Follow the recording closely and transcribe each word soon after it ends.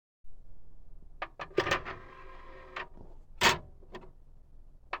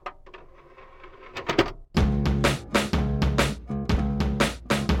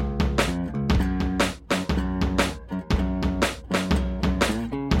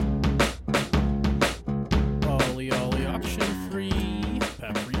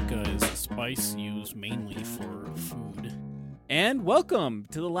And welcome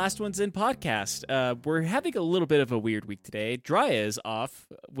to the Last Ones In podcast. We're having a little bit of a weird week today. Dry is off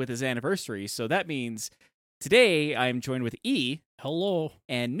with his anniversary, so that means today I'm joined with E. Hello.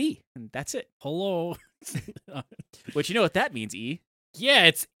 And me, and that's it. Hello. But you know what that means, E? Yeah,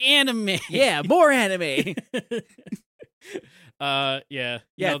 it's anime. Yeah, more anime. Yeah. Yeah,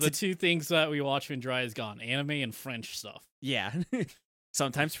 No, the two things that we watch when Dry is gone, anime and French stuff. Yeah.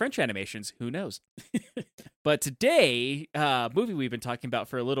 Sometimes French animations, who knows? But today, movie we've been talking about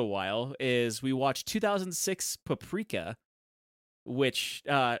for a little while is we watched 2006 Paprika, which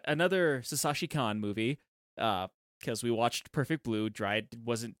another Satoshi Kon movie, because we watched Perfect Blue. Dry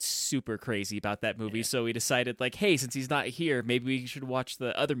wasn't super crazy about that movie, so we decided, like, hey, since he's not here, maybe we should watch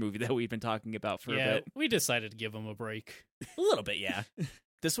the other movie that we've been talking about for a bit. We decided to give him a break. A little bit, yeah.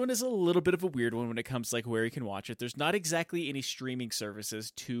 This one is a little bit of a weird one when it comes to, like, where you can watch it. There's not exactly any streaming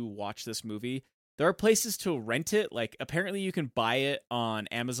services to watch this movie. There are places to rent it. Like, apparently you can buy it on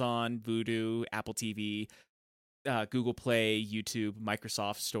Amazon, Vudu, Apple TV, Google Play, YouTube,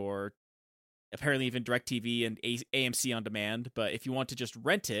 Microsoft Store, apparently even DirecTV and AMC On Demand. But if you want to just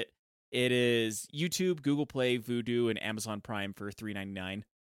rent it, it is YouTube, Google Play, Vudu, and Amazon Prime for $3.99.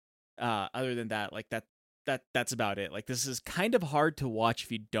 Other than that, like, that's about it. Like, this is kind of hard to watch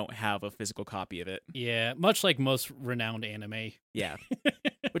if you don't have a physical copy of it. Yeah, much like most renowned anime. Yeah.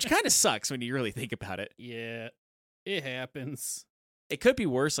 Which kind of sucks when you really think about it. Yeah, it happens. It could be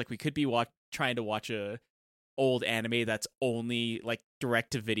worse. Like, we could be trying to watch a old anime that's only, like,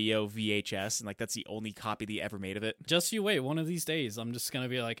 direct-to-video VHS, and, like, that's the only copy they ever made of it. Just you wait. One of these days, I'm just going to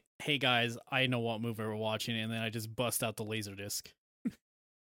be like, hey, guys, I know what movie we're watching, and then I just bust out the Laserdisc.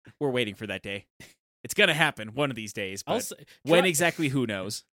 We're waiting for that day. It's going to happen one of these days, but Say, when exactly, who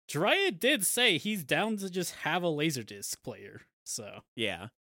knows? Jiraiya did say he's down to just have a Laserdisc player, so. Yeah.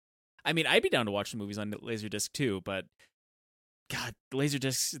 I mean, I'd be down to watch the movies on Laserdisc too, but God,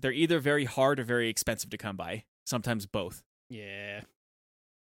 Laserdiscs, they're either very hard or very expensive to come by. Sometimes both. Yeah.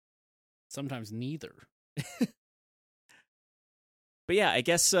 Sometimes neither. But yeah, I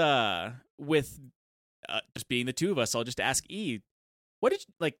guess with just being the two of us, I'll just ask E, what did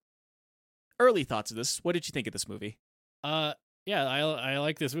you, like, early thoughts of this? What did you think of this movie? Yeah, I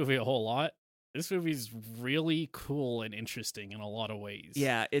like this movie a whole lot. This movie's really cool and interesting in a lot of ways.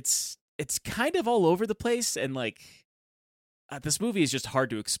 Yeah, it's kind of all over the place, and like this movie is just hard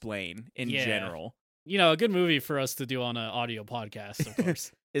to explain in general. You know, a good movie for us to do on an audio podcast, of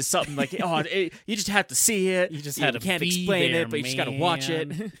course. Is something like, you just have to see it. You just had to can't be explain there, it, but you just got to watch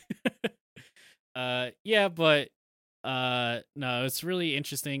it. Yeah, but no, it's really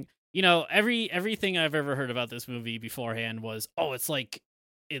interesting. You know, everything I've ever heard about this movie beforehand was, oh, it's like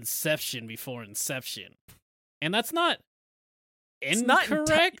Inception before Inception. And that's not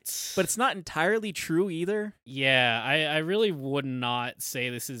incorrect. But it's not entirely true either. Yeah, I really would not say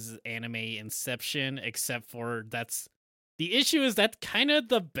this is anime Inception, except for the issue is that's kind of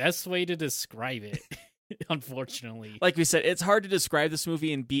the best way to describe it, unfortunately. Like we said, it's hard to describe this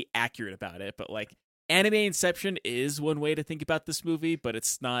movie and be accurate about it, but like, anime Inception is one way to think about this movie, but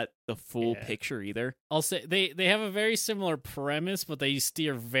it's not the full picture either. I'll say they have a very similar premise, but they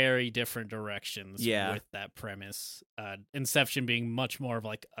steer very different directions with that premise. Inception being much more of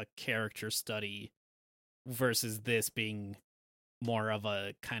like a character study versus this being more of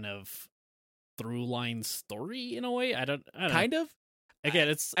a kind of through line story in a way. I don't kind of.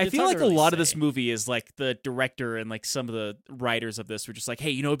 Again, I feel like a lot of this movie is like the director and like some of the writers of this were just like, hey,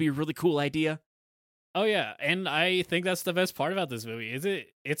 you know, it'd be a really cool idea. Oh yeah, and I think that's the best part about this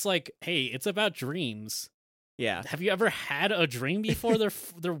movie. It's like, hey, it's about dreams. Yeah. Have you ever had a dream before?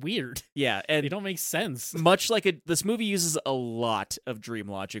 They're weird. Yeah, and they don't make sense. Much like this movie uses a lot of dream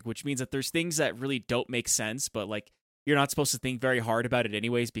logic, which means that there's things that really don't make sense, but like you're not supposed to think very hard about it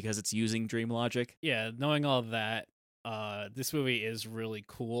anyways because it's using dream logic. Yeah, knowing all of that, this movie is really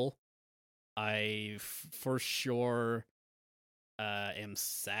cool. I for sure am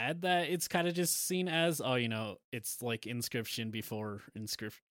sad that it's kind of just seen as, oh, you know, it's like Inscription before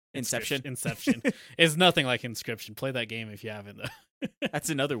Inception. Inception is nothing like Inscription. Play that game if you haven't, though.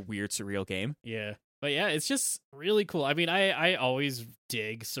 That's another weird surreal game. Yeah, but yeah, it's just really cool. I mean, I always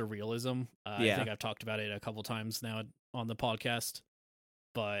dig surrealism. I think I've talked about it a couple times now on the podcast.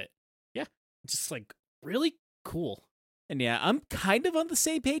 But yeah, just like really cool. And yeah, I'm kind of on the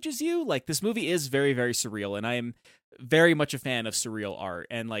same page as you. Like, this movie is very, very surreal, and I am very much a fan of surreal art.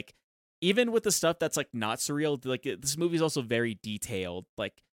 And like, even with the stuff that's like not surreal, like this movie is also very detailed,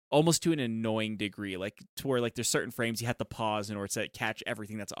 like almost to an annoying degree, like to where like there's certain frames you have to pause in order to catch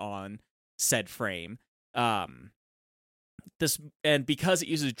everything that's on said frame. And because it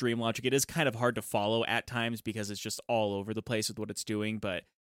uses dream logic, it is kind of hard to follow at times because it's just all over the place with what it's doing, but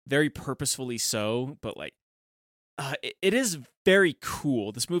very purposefully so. But like, it is very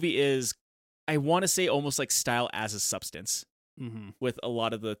cool. This movie is, I want to say, almost like style as a substance with a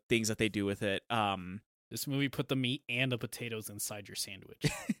lot of the things that they do with it. This movie put the meat and the potatoes inside your sandwich.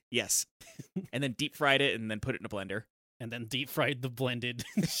 Yes. And then deep fried it and then put it in a blender. And then deep fried the blended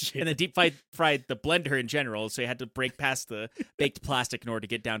shit. And then deep fried the blender in general, so you had to break past the baked plastic in order to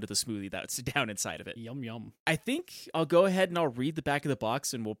get down to the smoothie that's down inside of it. Yum, yum. I think I'll go ahead and I'll read the back of the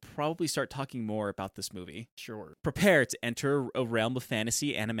box, and we'll probably start talking more about this movie. Sure. Prepare to enter a realm of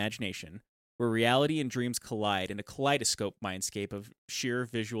fantasy and imagination, where reality and dreams collide in a kaleidoscope mindscape of sheer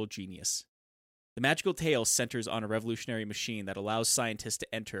visual genius. The magical tale centers on a revolutionary machine that allows scientists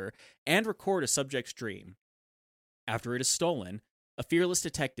to enter and record a subject's dream. After it is stolen, a fearless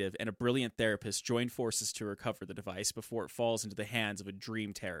detective and a brilliant therapist join forces to recover the device before it falls into the hands of a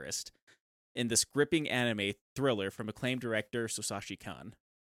dream terrorist. In this gripping anime thriller from acclaimed director Satoshi Kon.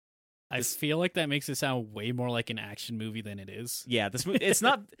 I feel like that makes it sound way more like an action movie than it is. Yeah, this movie, it's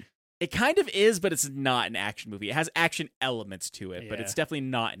not... It kind of is, but it's not an action movie. It has action elements to it, but it's definitely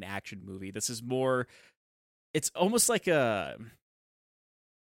not an action movie. This is more... It's almost like a...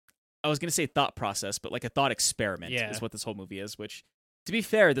 I was going to say thought process, but like a thought experiment is what this whole movie is, which, to be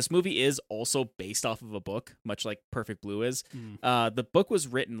fair, this movie is also based off of a book, much like Perfect Blue is. The book was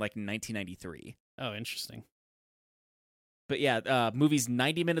written like in 1993. Oh, interesting. But yeah, movie's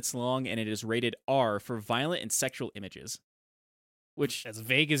 90 minutes long, and it is rated R for violent and sexual images. Which, as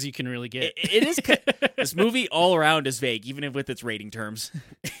vague as you can really get. It is. This movie all around is vague, even with its rating terms.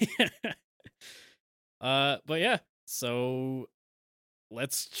 But yeah, so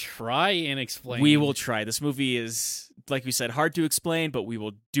let's try and explain. We will try. This movie is, like we said, hard to explain, but we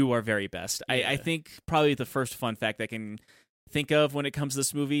will do our very best. Yeah. I think probably the first fun fact I can think of when it comes to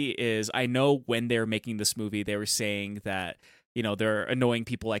this movie is I know when they were making this movie, they were saying that, you know, there are annoying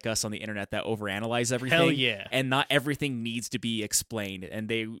people like us on the internet that overanalyze everything. Hell yeah. And not everything needs to be explained. And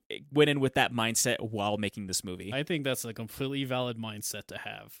they went in with that mindset while making this movie. I think that's a completely valid mindset to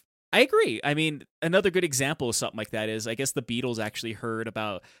have. I agree. I mean, another good example of something like that is, I guess the Beatles actually heard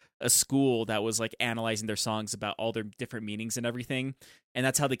about a school that was like analyzing their songs about all their different meanings and everything. And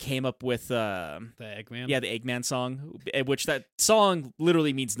that's how they came up with the Eggman. Yeah, the Eggman song, which that song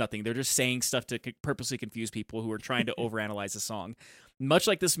literally means nothing. They're just saying stuff to purposely confuse people who are trying to overanalyze a song. Much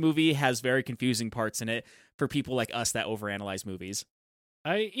like this movie has very confusing parts in it for people like us that overanalyze movies.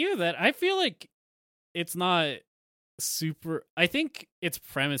 I feel like it's not super. I think its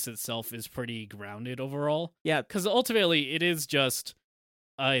premise itself is pretty grounded overall. Yeah, because ultimately it is just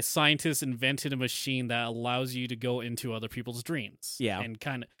a scientist invented a machine that allows you to go into other people's dreams. Yeah, and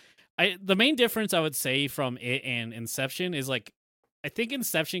kind of, the main difference I would say from it and Inception is like, I think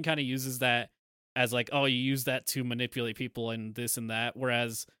Inception kind of uses that as like, oh, you use that to manipulate people and this and that,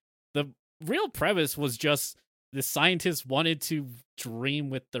 whereas the real premise was just the scientists wanted to dream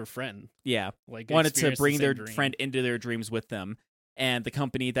with their friend. Yeah, like wanted to bring their friend into their dreams with them, and the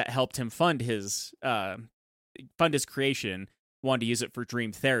company that helped him fund his creation wanted to use it for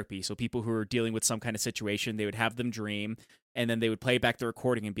dream therapy. So people who were dealing with some kind of situation, they would have them dream, and then they would play back the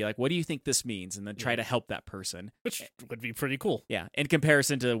recording and be like, what do you think this means? And then try to help that person. Which would be pretty cool. Yeah, in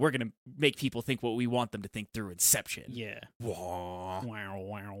comparison to, we're going to make people think what we want them to think through Inception. Yeah. Wow.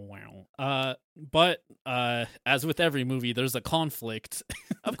 Wow. But as with every movie, there's a conflict.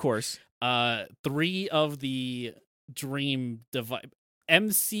 Of course. 3 of the dream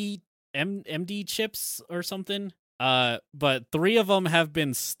MD chips or something. But 3 of them have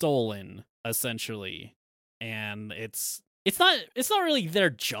been stolen, essentially. And it's not really their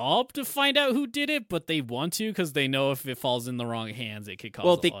job to find out who did it, but they want to because they know if it falls in the wrong hands, it could cause.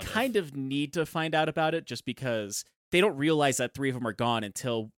 Well, they kind of need to find out about it just because they don't realize that 3 of them are gone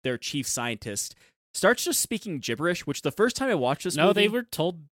until their chief scientist starts just speaking gibberish. Which the first time I watched this, movie, they were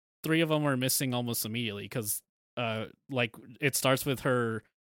told 3 of them were missing almost immediately because, like it starts with her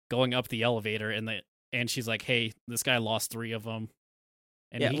going up the elevator and she's like, "Hey, this guy lost 3 of them."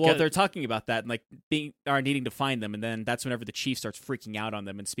 And they're talking about that and like needing to find them, and then that's whenever the chief starts freaking out on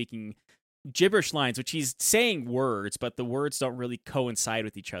them and speaking gibberish lines, which he's saying words, but the words don't really coincide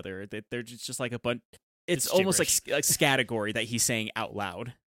with each other. They're just like a bunch. It's almost like scattergory that he's saying out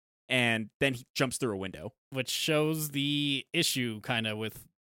loud, and then he jumps through a window, which shows the issue kind of with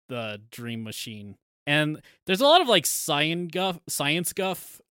the dream machine. And there's a lot of like science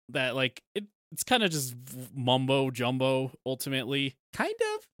guff that like it's kind of just mumbo jumbo ultimately. Kind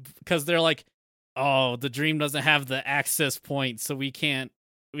of. Because they're like, oh, the dream doesn't have the access point, so we can't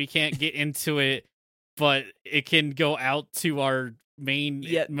get into it. but it can go out to our main.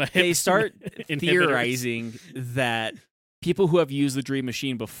 Yeah, they start inhibitors. theorizing that people who have used the Dream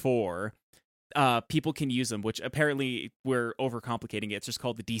Machine before, people can use them, which apparently we're overcomplicating it. It's just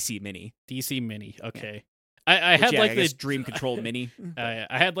called the DC Mini. DC Mini. Okay. Yeah. I had like the the Dream Control Mini.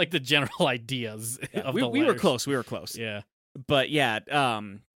 I had like the general ideas of we the were letters. close. We were close. Yeah. But yeah,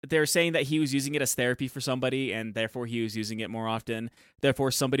 they're saying that he was using it as therapy for somebody, and therefore he was using it more often.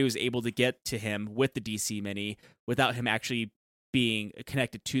 Therefore, somebody was able to get to him with the DC Mini without him actually being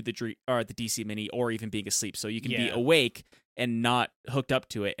connected to the DC Mini or even being asleep. So you can be awake and not hooked up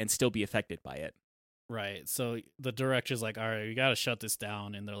to it and still be affected by it. Right. So the director's like, all right, we got to shut this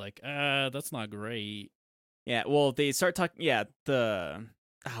down. And they're like, that's not great. Yeah, well, they start talking. Yeah,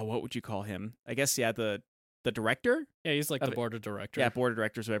 what would you call him? I guess the director. Yeah, he's like the board of directors. Yeah, board of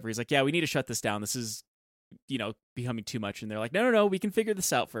directors, whatever. He's like, yeah, we need to shut this down. This is, becoming too much. And they're like, no, we can figure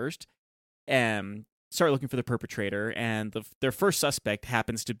this out first. And start looking for the perpetrator. And their first suspect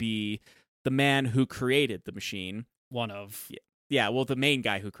happens to be the man who created the machine. One of. Yeah, well, the main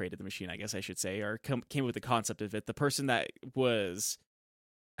guy who created the machine, I guess I should say, or came up with the concept of it. The person that was,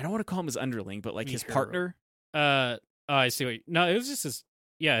 I don't want to call him his underling, but like his partner. I see what no, it was just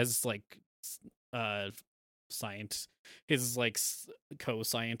his like science, his like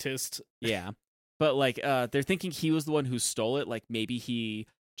co-scientist. Yeah. But like they're thinking he was the one who stole it, like maybe he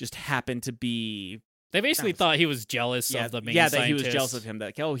just happened to be They basically thought he was jealous of the main scientist. That he was jealous of him,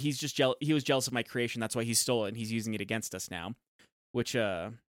 that he's just he was jealous of my creation, that's why he stole it and he's using it against us now. Which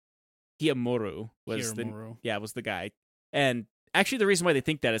Hiyamoru was was the guy. And actually, the reason why they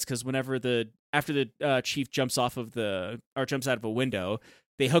think that is because whenever after the chief jumps out of a window,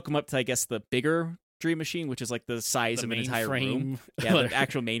 they hook him up to, I guess, the bigger dream machine, which is like the size of an entire room. Yeah, the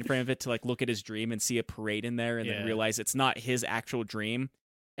actual mainframe of it, to like look at his dream and see a parade in there, and then realize it's not his actual dream.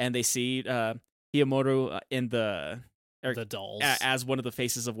 And they see Hiyamoru in the dolls as one of the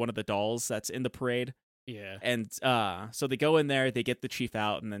faces of one of the dolls that's in the parade. Yeah, and so they go in there, they get the chief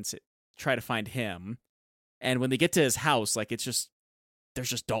out, and then try to find him. And when they get to his house, like there's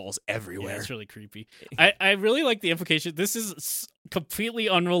just dolls everywhere. Yeah, it's really creepy. I really like the implication. This is completely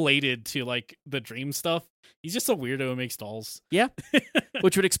unrelated to like the dream stuff. He's just a weirdo who makes dolls. Yeah,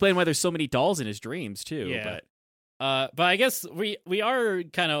 which would explain why there's so many dolls in his dreams too. Yeah. But I guess we are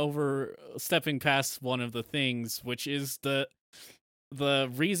kind of overstepping past one of the things, which is the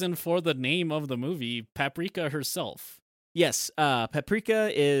reason for the name of the movie, Paprika herself. Yes,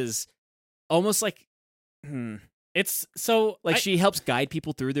 Paprika is almost like it's so like she helps guide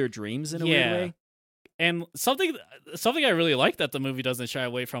people through their dreams in a weird way. And something I really like that the movie doesn't shy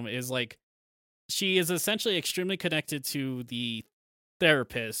away from is like she is essentially extremely connected to the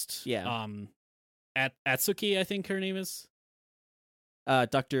therapist. Yeah. Atsuki, I think her name is.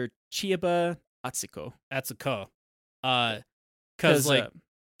 Dr. Chiba Atsuko. Atsuko. Because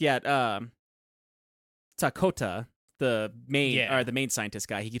Takota, the main scientist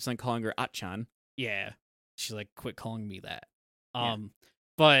guy, he keeps on calling her Atchan. Yeah. She's like, quit calling me that.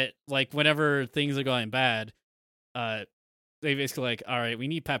 But like whenever things are going bad, they basically like, all right, we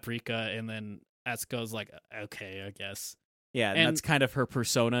need Paprika, and then Atsuko's like, okay, I guess. Yeah, and that's kind of her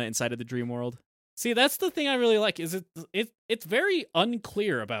persona inside of the dream world. See, that's the thing I really like, is it's very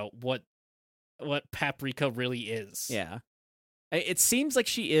unclear about what Paprika really is. Yeah. It seems like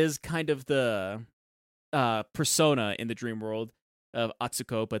she is kind of the persona in the dream world of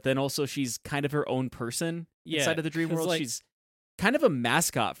Atsuko, but then also she's kind of her own person inside of the dream world. Like, she's kind of a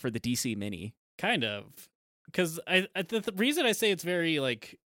mascot for the DC Mini. Kind of. Because the reason I say it's very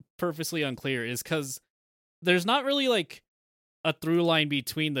like purposely unclear is because there's not really like a through line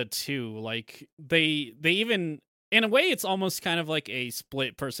between the two. Like they even, in a way, it's almost kind of like a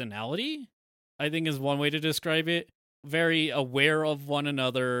split personality, I think is one way to describe it. Very aware of one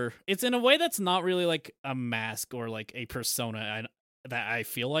another. It's in a way that's not really like a mask or like a persona that I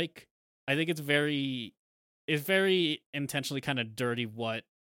feel like. I think it's very intentionally kind of dirty what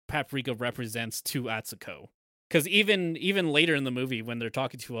Paprika represents to Atsuko. Because even later in the movie, when they're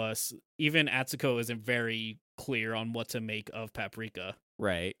talking to us, even Atsuko isn't very clear on what to make of Paprika.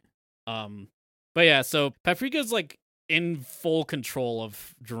 Right. But yeah, so Paprika's like in full control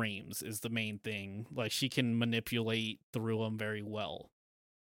of dreams is the main thing. Like she can manipulate through them very well.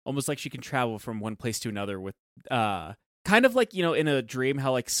 Almost like she can travel from one place to another with kind of like, in a dream,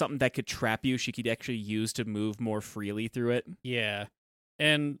 how like something that could trap you, she could actually use to move more freely through it. Yeah.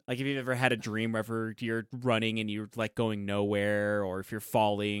 And like if you've ever had a dream where you're running and you're like going nowhere, or if you're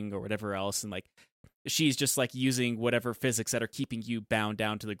falling or whatever else, and like she's just like using whatever physics that are keeping you bound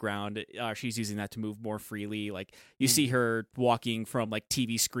down to the ground. She's using that to move more freely. Like you see her walking from like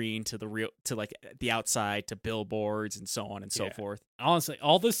TV screen to like the outside to billboards and so on and so forth. Honestly,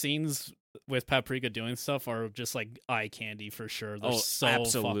 all the scenes with Paprika doing stuff are just like eye candy for sure. They're so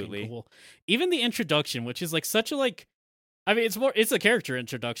absolutely fucking cool. Even the introduction, which is like such a like, I mean, it's a character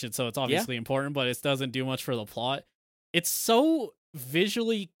introduction, so it's obviously important, but it doesn't do much for the plot. It's so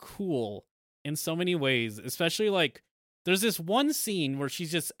visually cool in so many ways, especially like there's this one scene where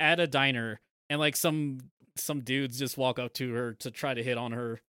she's just at a diner and like some dudes just walk up to her to try to hit on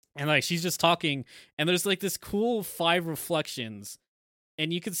her, and like she's just talking, and there's like this cool 5 reflections,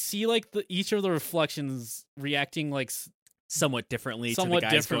 and you can see like each of the reflections reacting like somewhat differely to the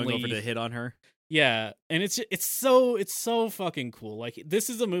guys going over to hit on her. Yeah, and it's so fucking cool. Like this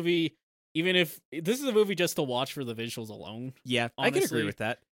is a movie, even if this is a movie just to watch for the visuals alone. Yeah, honestly, I can agree with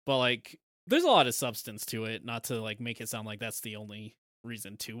that. But like there's a lot of substance to it, not to like make it sound like that's the only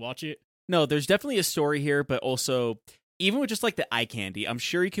reason to watch it. No, there's definitely a story here, but also even with just like the eye candy, I'm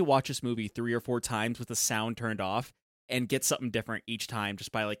sure you could watch this movie 3 or 4 times with the sound turned off and get something different each time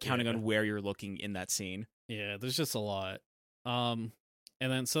just by like counting on where you're looking in that scene. Yeah, there's just a lot.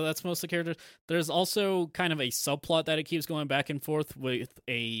 And then so that's most of the characters. There's also kind of a subplot that it keeps going back and forth with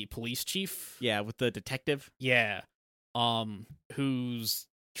a police chief. Yeah, with the detective. Yeah. Who's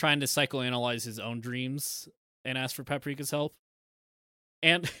trying to psychoanalyze his own dreams and ask for Paprika's help.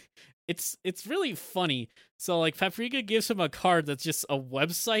 And it's really funny. So like Paprika gives him a card that's just a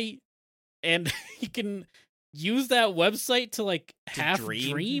website, and he can use that website to like half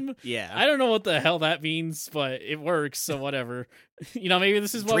dream. Yeah, I don't know what the hell that means, but it works, so whatever. Maybe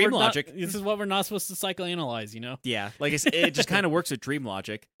this is what dream logic. This is what we're not supposed to psychoanalyze, Yeah, like it just kind of works with dream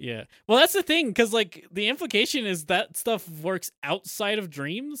logic. Yeah, well, that's the thing, because like the implication is that stuff works outside of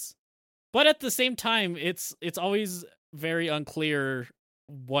dreams, but at the same time, it's always very unclear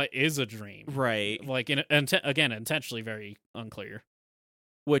what is a dream, right? Like again, intentionally very unclear.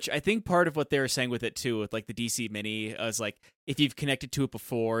 Which I think part of what they were saying with it too, with like the DC Mini, is like if you've connected to it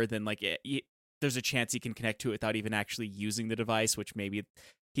before, then like there's a chance you can connect to it without even actually using the device. Which maybe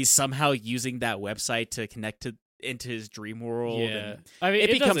he's somehow using that website to connect into his dream world. Yeah, and I mean,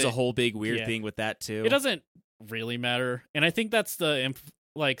 it becomes a whole big weird thing with that too. It doesn't really matter, and I think that's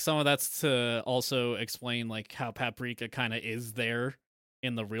like some of that's to also explain like how Paprika kind of is there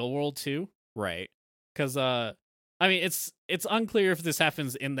in the real world too, right? Because I mean, it's unclear if this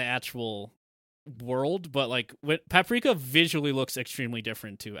happens in the actual world, but like Paprika visually looks extremely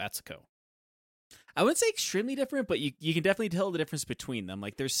different to Atsuko. I wouldn't say extremely different, but you can definitely tell the difference between them.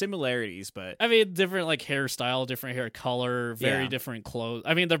 Like there's similarities, but I mean, different like hairstyle, different hair color, very different clothes.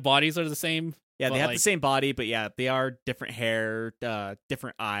 I mean, their bodies are the same. Yeah, they have the same body, but yeah, they are different hair,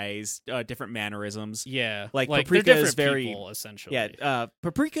 different eyes, different mannerisms. Yeah, like Paprika is very people, essentially. Yeah,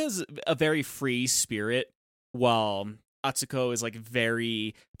 Paprika is a very free spirit, while Atsuko is like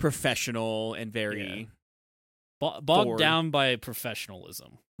very professional and very bogged down by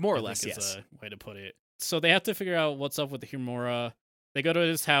professionalism, more or less. Yes, is a way to put it. So they have to figure out what's up with Himura. They go to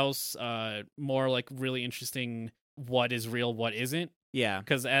his house. More like really interesting. What is real? What isn't? Yeah,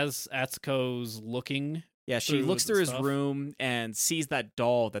 because as Atsuko's looking, she looks through his room and sees that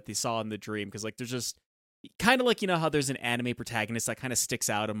doll that they saw in the dream. Because like there's just kind of like how there's an anime protagonist that kind of sticks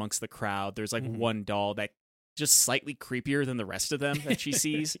out amongst the crowd. There's like one doll that just slightly creepier than the rest of them that she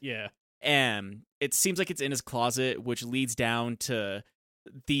sees. Yeah, and it seems like it's in his closet, which leads down to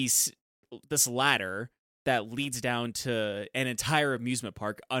this ladder that leads down to an entire amusement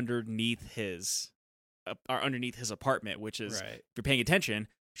park underneath his apartment, which is, if you're paying attention,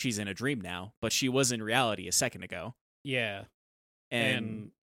 she's in a dream now, but she was in reality a second ago. Yeah.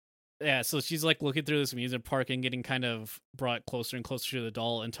 And yeah, so she's like looking through this amusement park and getting kind of brought closer and closer to the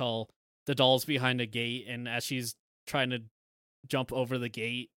doll until the doll's behind a gate, and as she's trying to jump over the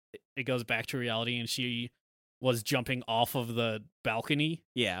gate, it goes back to reality, and she was jumping off of the balcony.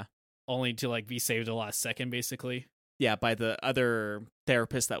 Yeah. Only to like be saved the last second, basically. Yeah, by the other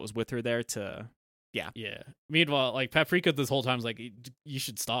therapist that was with her there to... Yeah. Meanwhile, like Paprika this whole time is like, you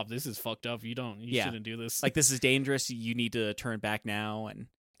should stop. This is fucked up. You shouldn't do this. Like, this is dangerous. You need to turn back now. And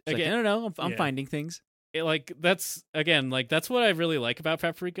again, like, I don't know. I'm finding things. That's what I really like about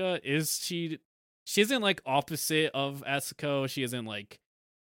Paprika is she isn't like opposite of Atsuko. She isn't like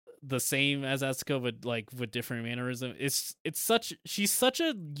the same as Atsuko, but like with different mannerism. She's such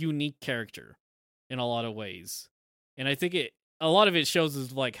a unique character in a lot of ways, and I think a lot of it shows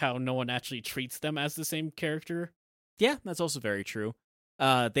is like how no one actually treats them as the same character. Yeah, that's also very true.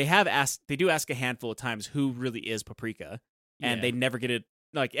 They do ask a handful of times who really is Paprika, and they never get it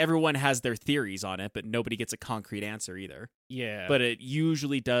like everyone has their theories on it, but nobody gets a concrete answer either. Yeah. But it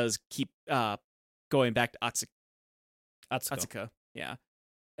usually does keep going back to Atsuko. Yeah.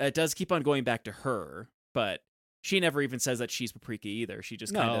 It does keep on going back to her, but she never even says that she's Paprika either. She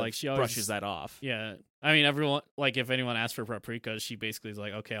just kind of she always brushes that off. Yeah. I mean, everyone, like, if anyone asks for Paprika, she basically is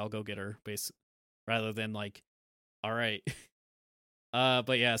like, okay, I'll go get her, rather than, like, all right.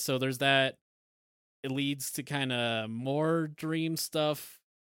 But yeah, so there's that. It leads to kind of more dream stuff.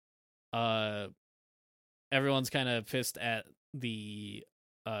 Everyone's kind of pissed at the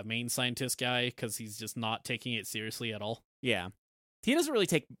main scientist guy because he's just not taking it seriously at all. Yeah. He doesn't really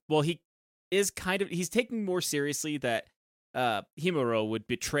take... Well, he's taking more seriously that Himuro would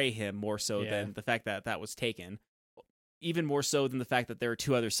betray him more so than the fact that was taken. Even more so than the fact that there are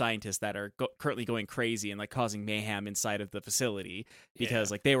 2 other scientists that are currently going crazy and like causing mayhem inside of the facility because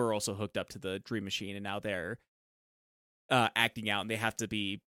like they were also hooked up to the dream machine and now they're acting out and they have to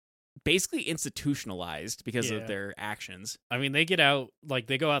be basically institutionalized because of their actions. I mean, they go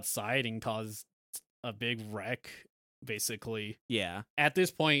outside and cause a big wreck, basically. Yeah. At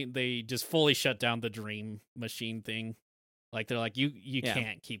this point, they just fully shut down the dream machine thing. Like they're like, you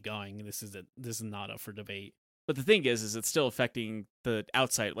can't keep going. This is not up for debate. But the thing is it's still affecting the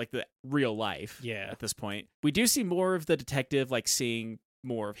outside, like the real life. Yeah. At this point, we do see more of the detective, like seeing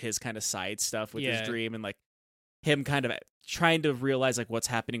more of his kind of side stuff with his dream and like him kind of trying to realize like what's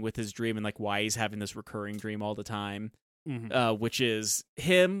happening with his dream and like why he's having this recurring dream all the time, which is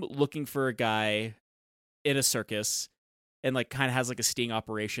him looking for a guy in a circus and like kind of has like a sting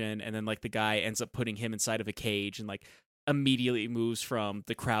operation. And then like the guy ends up putting him inside of a cage and like immediately moves from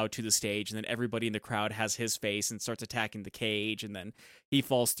the crowd to the stage, and then everybody in the crowd has his face and starts attacking the cage, and then he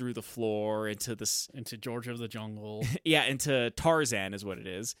falls through the floor into George of the Jungle. Yeah, into Tarzan is what it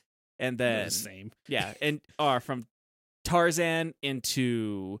is. And then the same. Yeah, and from Tarzan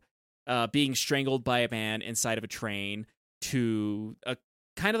into being strangled by a man inside of a train to a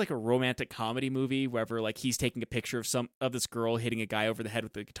kind of like a romantic comedy movie wherever like he's taking a picture of this girl hitting a guy over the head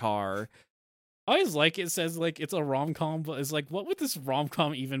with a guitar. I always like it says like it's a rom-com, but it's like, what would this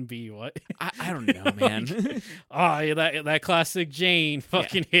rom-com even be? What? I don't know, man. That classic Jane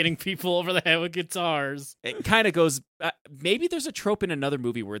fucking hitting people over the head with guitars. It kind of goes. Maybe there's a trope in another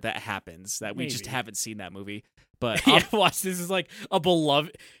movie where that happens that we just haven't seen that movie. But watch, this is like a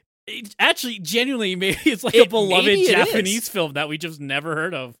beloved. Actually, genuinely, maybe it's like a beloved Japanese film that we just never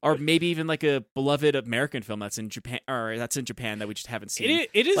heard of, or maybe even like a beloved American film that's in Japan, that we just haven't seen.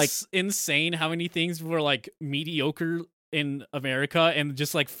 It is like insane how many things were like mediocre in America and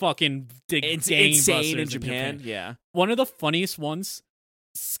just like fucking insane in Japan. Yeah, one of the funniest ones,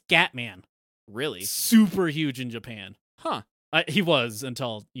 Scatman, really super huge in Japan. Huh? He was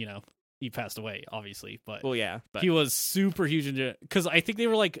until he passed away, obviously, but he was super huge in Japan because I think they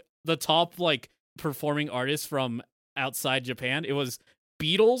were like the top like performing artists from outside Japan. It was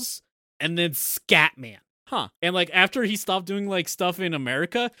Beatles and then Scatman. Huh. And like after he stopped doing like stuff in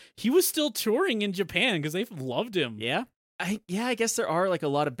America, he was still touring in Japan because they loved him. Yeah. I guess there are like a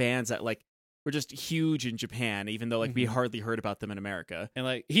lot of bands that like were just huge in Japan, even though like we hardly heard about them in America. And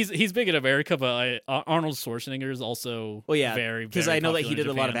like he's big in America, but Arnold Schwarzenegger is also very because I know that he did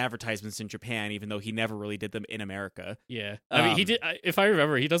a lot of advertisements in Japan, even though he never really did them in America. Yeah, I mean he did. If I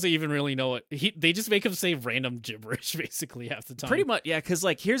remember, he doesn't even really know what they just make him say random gibberish basically half the time. Pretty much, yeah. Because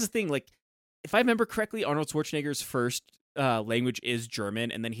like here's the thing, like if I remember correctly, Arnold Schwarzenegger's first language is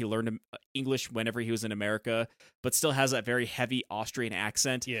German, and then he learned English whenever he was in America, but still has that very heavy Austrian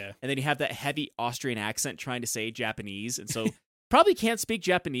accent. Yeah. And then you have that heavy Austrian accent trying to say Japanese, and so probably can't speak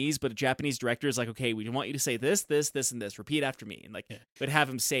Japanese, but a Japanese director is like, okay, we want you to say this, this, this, and this. Repeat after me. And like, would have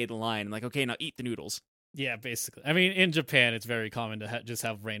him say the line, and like, okay, now eat the noodles. Yeah, basically. I mean, in Japan, it's very common to just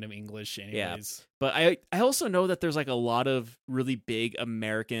have random English anyways. Yeah. But I also know that there's like a lot of really big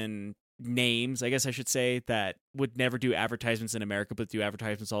American names, I guess I should say, that would never do advertisements in America, but do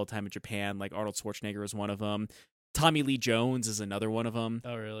advertisements all the time in Japan. Like Arnold Schwarzenegger is one of them. Tommy Lee Jones is another one of them.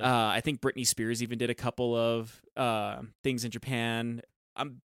 Oh, really? I think Britney Spears even did a couple of things in Japan.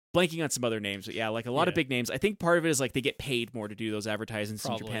 I'm blanking on some other names, but yeah, like a lot of big names. I think part of it is like they get paid more to do those advertisements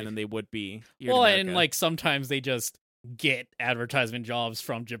in Japan than they would be here in America. And like sometimes they just get advertisement jobs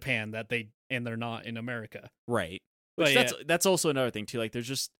from Japan and they're not in America. Right. Which that's also another thing too. Like there's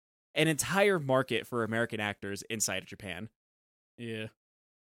just an entire market for American actors inside of Japan. Yeah.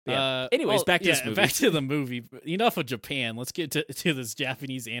 Anyways, back to this movie. Back to the movie. Enough of Japan. Let's get to this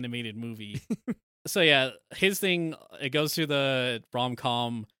Japanese animated movie. So yeah, his thing, it goes through the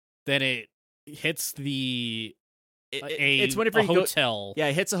rom-com, then it hits it's whenever a hotel.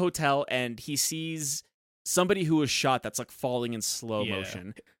 It hits a hotel, and he sees somebody who was shot that's like falling in slow Yeah.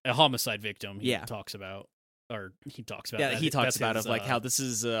 motion. A homicide victim. He Yeah. talks about, or he talks about. Yeah, that. he talks That's about his, of like how this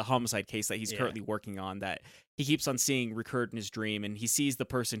is a homicide case that he's Yeah. currently working on that he keeps on seeing recurred in his dream, and he sees the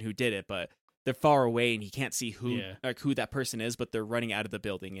person who did it, but they're far away and he can't see who that person is, but they're running out of the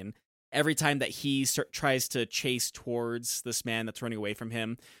building. And every time that he tries to chase towards this man that's running away from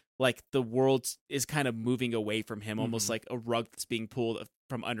him, like the world is kind of moving away from him, almost like a rug that's being pulled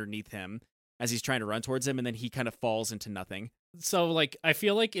from underneath him as he's trying to run towards him, and then he kind of falls into nothing. So, like, I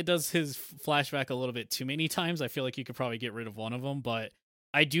feel like it does his flashback a little bit too many times. I feel like you could probably get rid of one of them, but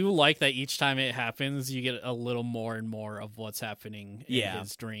I do like that each time it happens, you get a little more and more of what's happening in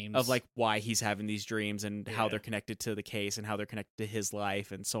his dreams. Of, like, why he's having these dreams and how they're connected to the case and how they're connected to his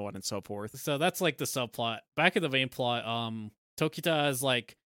life and so on and so forth. So that's, like, the subplot. Back in the main plot, Tokita is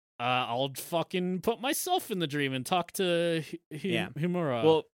like, I'll fucking put myself in the dream and talk to Himura.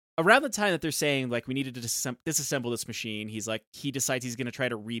 Well, around the time that they're saying, like, we needed to disassemble this machine, he decides he's going to try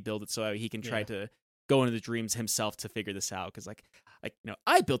to rebuild it so he can try to go into the dreams himself to figure this out. Because, like,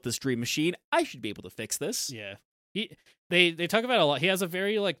 I built this dream machine. I should be able to fix this. Yeah. They talk about it a lot. He has a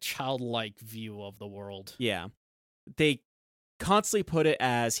very, like, childlike view of the world. Yeah. They constantly put it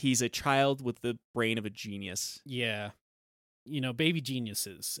as he's a child with the brain of a genius. Yeah. Baby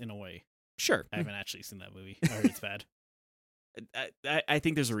geniuses, in a way. Sure. I haven't actually seen that movie. I heard it's bad. I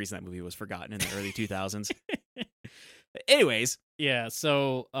think there's a reason that movie was forgotten in the early 2000s. Anyways, yeah.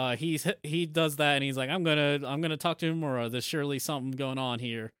 So he does that, and he's like, I'm gonna talk to Himura. There's surely something going on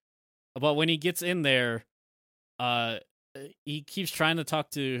here. But when he gets in there, he keeps trying to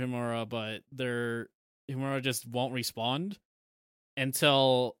talk to Himura, but Himura just won't respond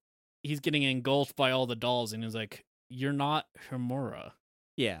until he's getting engulfed by all the dolls, and he's like, "You're not Himura."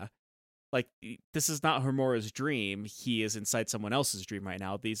 Yeah. Like, this is not Homura's dream. He is inside someone else's dream right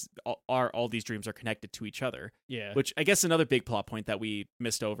now. All these dreams are connected to each other. Yeah. Which I guess another big plot point that we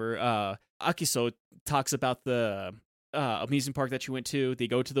missed over. Akiso talks about the amusement park that she went to. They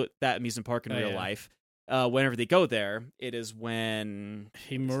go to that amusement park in real life. Whenever they go there, it is when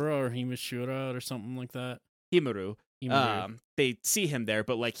Himura or Himishura or something like that. Himuru. They see him there,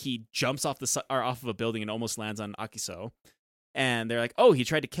 but like he jumps off of a building and almost lands on Akiso. And they're like, oh, he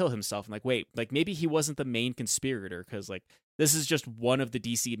tried to kill himself. I'm like, wait, like maybe he wasn't the main conspirator, because like this is just one of the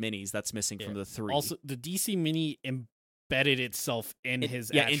DC minis that's missing from the 3. Also, the DC mini embedded itself in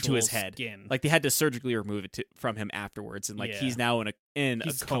his actual into his head. Skin. Like they had to surgically remove it from him afterwards, and like he's now in a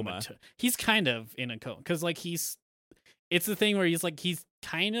coma. He's kind of in a coma because like it's the thing where he's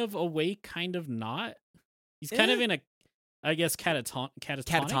kind of awake, kind of not. He's kind of in a, I guess, catatonic.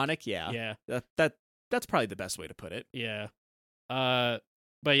 Catatonic, yeah. That's probably the best way to put it. Yeah.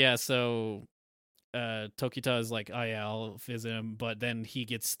 But yeah, so Tokita is like, oh yeah, I'll visit him, but then he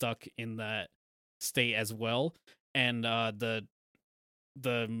gets stuck in that state as well, and the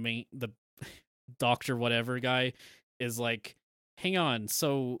doctor whatever guy is like, hang on,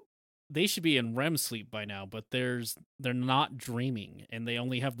 so they should be in REM sleep by now, but they're not dreaming, and they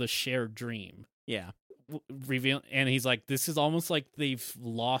only have the shared dream. Yeah. And he's like, this is almost like they've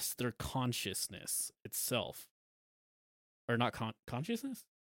lost their consciousness itself. Or not consciousness?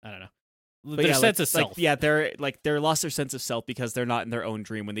 I don't know. Their sense of self. They're lost their sense of self because they're not in their own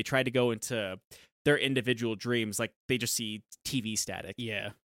dream. When they try to go into their individual dreams, like they just see TV static. Yeah.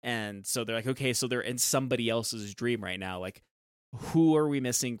 And so they're like, okay, so they're in somebody else's dream right now. Like, who are we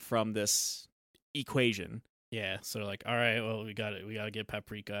missing from this equation? Yeah. So they're like, all right, well, we got to get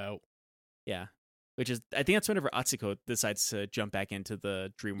Paprika out. Yeah. Which is, I think that's whenever Atsuko decides to jump back into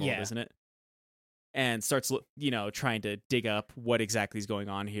the dream world, isn't it? And starts, trying to dig up what exactly is going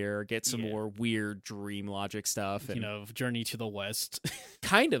on here, get some more weird dream logic stuff. And, Journey to the West.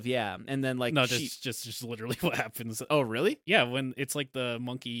 Kind of, yeah. And then, like... No, just literally what happens. Oh, really? Yeah, when it's like the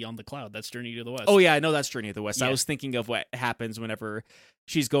monkey on the cloud. That's Journey to the West. Oh, yeah, I know that's Journey to the West. Yeah. I was thinking of what happens whenever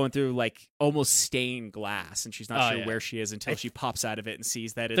she's going through, like, almost stained glass, and she's not sure where she is until she pops out of it and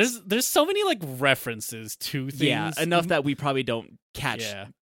sees that it's... There's so many, like, references to things. Yeah, enough that we probably don't catch... Yeah.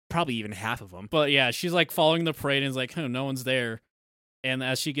 Probably even half of them. But yeah, she's like following the parade and is like, no one's there. And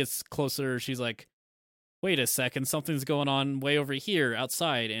as she gets closer, she's like, wait a second, something's going on way over here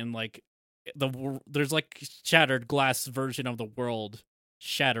outside. And like there's like shattered glass version of the world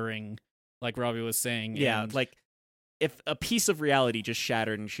shattering, like Robbie was saying. Yeah, like if a piece of reality just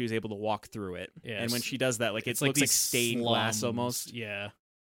shattered and she was able to walk through it. Yeah, and when she does that, like it looks like stained glass almost. Yeah.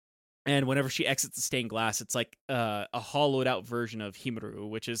 And whenever she exits the stained glass, it's like a hollowed out version of Himuru,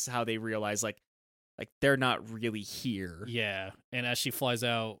 which is how they realize like they're not really here. Yeah, and as she flies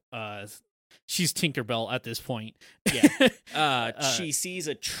out, she's Tinkerbell at this point. Yeah, she sees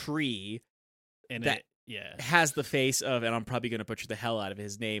a tree and Yeah. has the face of, and I'm probably going to butcher the hell out of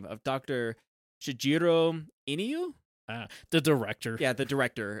his name, of Dr. Shijiro Inu? The director. Yeah, the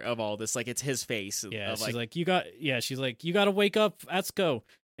director of all this. Like, it's his face. Yeah, of, she's like, you got to wake up, Atsuko.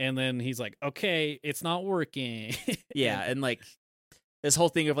 And then he's like, okay, it's not working. yeah, and like this whole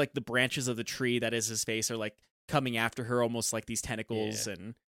thing of like the branches of the tree that is his face are like coming after her, almost like these tentacles,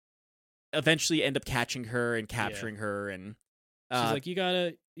 and eventually end up catching her and capturing her. And she's like, you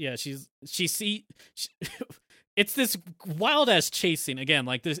gotta, it's this wild ass chasing again.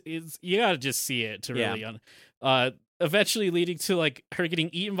 Like this is, you gotta just see it to really eventually leading to like her getting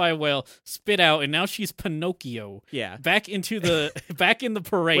eaten by a whale, spit out, and now she's Pinocchio. Yeah. Back in the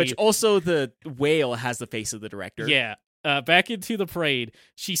parade. Which also the whale has the face of the director. Yeah. Back into the parade.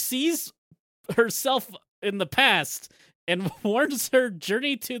 She sees herself in the past and warns her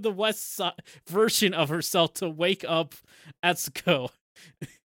journey to the west side version of herself to wake up Atsuko.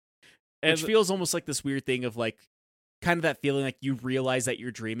 Which feels almost like this weird thing of like kind of that feeling like you realize that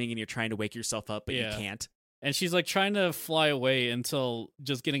you're dreaming and you're trying to wake yourself up, but you can't. And she's like trying to fly away until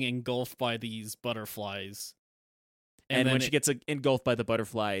just getting engulfed by these butterflies. And when she gets engulfed by the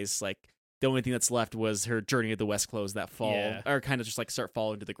butterflies, like the only thing that's left was her journey to the West clothes that fall or kind of just like start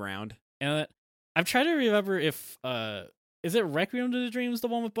falling to the ground. And I'm trying to remember if is it Requiem to the Dreams, the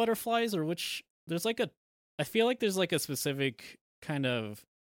one with butterflies, or which there's like I feel like there's like a specific kind of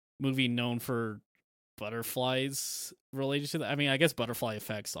movie known for butterflies related to that. I mean, I guess butterfly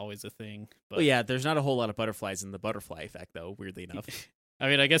effect's always a thing. But well, yeah, there's not a whole lot of butterflies in the butterfly effect, though, weirdly enough. I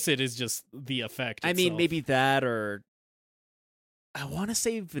mean, I guess it is just the effect itself. I mean, maybe that, or I want to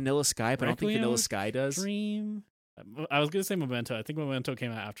say Vanilla Sky, but I don't think Vanilla Sky does. Dream. I was going to say Memento. I think Memento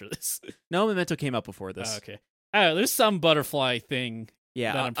came out after this. No, Memento came out before this. Oh, okay. There's some butterfly thing.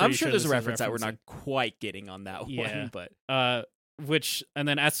 Yeah, I'm sure there's a reference that we're not quite getting on that one. But and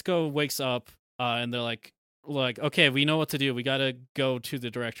then Atsuko wakes up, and they're like, okay, we know what to do. We got to go to the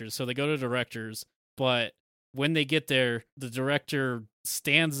directors. So they go to the directors, but when they get there, the director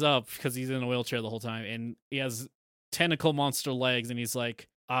stands up because he's in a wheelchair the whole time, and he has tentacle monster legs, and he's like,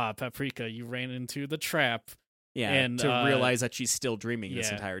 Paprika, you ran into the trap. Yeah, and to realize that she's still dreaming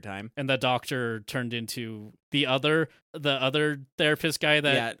this entire time. And the doctor turned into the other therapist guy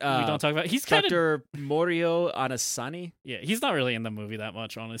that we don't talk about. He's kind of Dr. Morio Anasani. Yeah, he's not really in the movie that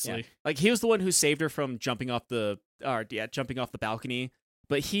much, honestly. Yeah. Like he was the one who saved her from jumping off the balcony.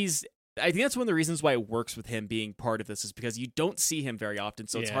 But I think that's one of the reasons why it works with him being part of this is because you don't see him very often,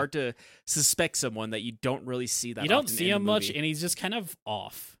 so it's hard to suspect someone that you don't really see that. You don't see him much, and he's just kind of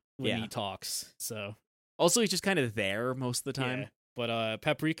off when he talks. So. Also, he's just kind of there most of the time. Yeah. But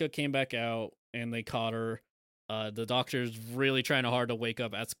Paprika came back out, and they caught her. The doctor's really trying hard to wake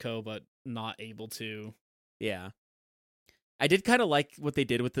up Atsuko, but not able to. Yeah. I did kind of like what they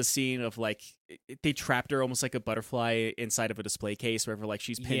did with the scene of, like, they trapped her almost like a butterfly inside of a display case, wherever, like,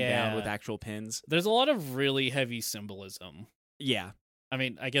 she's pinned down with actual pins. There's a lot of really heavy symbolism. Yeah. I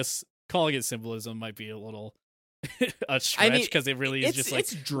mean, I guess calling it symbolism might be a little a stretch, because it really is just, like,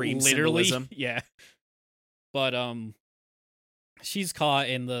 it's dream literally symbolism. Yeah. But she's caught,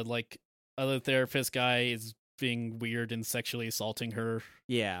 and the like other therapist guy is being weird and sexually assaulting her.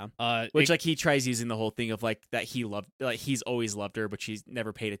 Yeah. Which like he tries using the whole thing of like that he's always loved her, but she's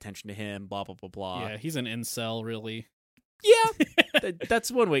never paid attention to him. Blah blah blah blah. Yeah, he's an incel, really. Yeah, that's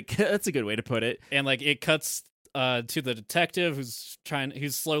one way. That's a good way to put it. And like it cuts to the detective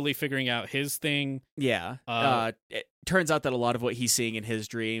who's slowly figuring out his thing. Yeah. It turns out that a lot of what he's seeing in his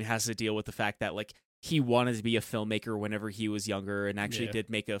dream has to deal with the fact that like he wanted to be a filmmaker whenever he was younger, and actually did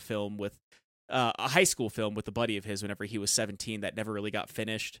make a film with a high school film with a buddy of his whenever he was 17 that never really got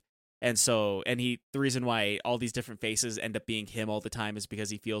finished. And so, the reason why all these different faces end up being him all the time is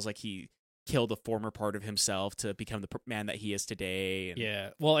because he feels like he killed a former part of himself to become the man that he is today. And yeah.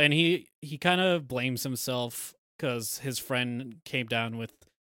 Well, and he kind of blames himself because his friend came down with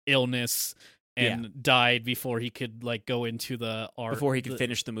illness and died before he could like go into the art. Before he could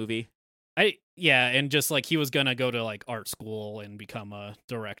finish the movie. And just like he was gonna go to like art school and become a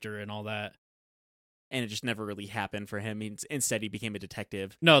director and all that, and it just never really happened for him. Instead, he became a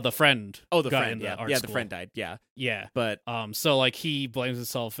detective. No, the friend. Oh, the friend. Yeah, the friend died. Yeah, yeah. But so like he blames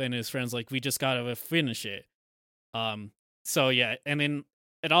himself, and his friend's like, "We just gotta finish it." So yeah, and then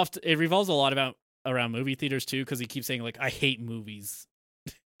it revolves a lot around movie theaters too, because he keeps saying like, "I hate movies."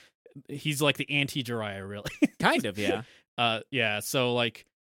 He's like the anti-Jiraiya, really. Kind of, yeah. Yeah. So like.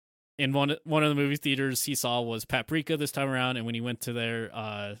 In one of the movie theaters he saw was Paprika this time around, and when he went to there,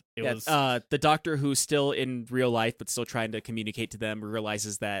 it was the doctor who's still in real life but still trying to communicate to them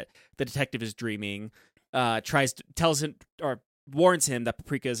realizes that the detective is dreaming. Tells him or warns him that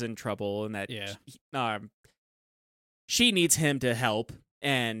Paprika's in trouble and that Yeah. she needs him to help.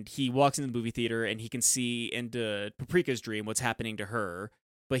 And he walks into the movie theater and he can see into Paprika's dream what's happening to her,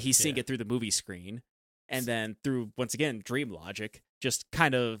 but he's seeing it through the movie screen. And then through, once again, dream logic, just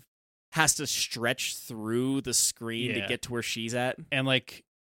kind of has to stretch through the screen to get to where she's at. And like,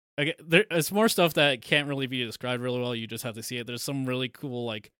 there's more stuff that can't really be described really well. You just have to see it. There's some really cool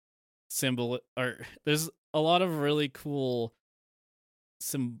like there's a lot of really cool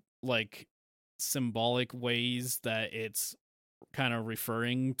symbolic ways that it's kind of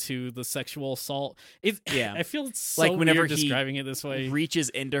referring to the sexual assault. I feel it's so like whenever weird he describing it this way. Reaches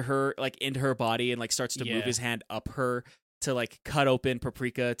into her body and like starts to move his hand up her to like cut open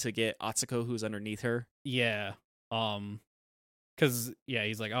Paprika to get Atsuko, who's underneath her. Yeah. Because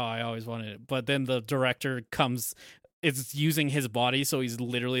he's like, oh, I always wanted it, but then the director is using his body, so he's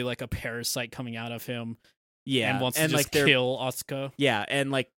literally like a parasite coming out of him. Yeah, and wants to just kill Atsuko. Yeah,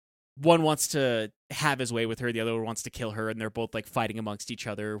 and like one wants to have his way with her, the other one wants to kill her, and they're both like fighting amongst each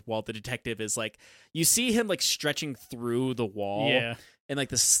other while the detective is like, you see him like stretching through the wall. Yeah, and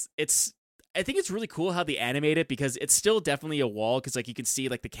like I think it's really cool how they animate it, because it's still definitely a wall, because like you can see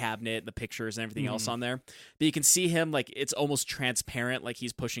like the cabinet and the pictures and everything else on there, but you can see him like it's almost transparent, like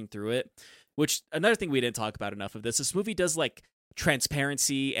he's pushing through it. Which, another thing we didn't talk about enough of this movie does like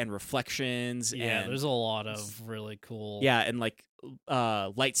transparency and reflections. Yeah, there's a lot of really cool. Yeah, and like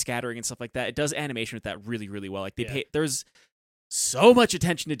light scattering and stuff like that. It does animation with that really, really well. Like there's so much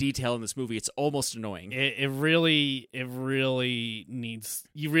attention to detail in this movie. It's almost annoying. It really needs.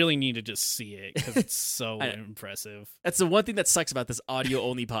 You really need to just see it, because it's so impressive. That's the one thing that sucks about this audio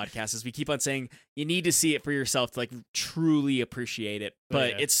only podcast, is we keep on saying you need to see it for yourself to like truly appreciate it.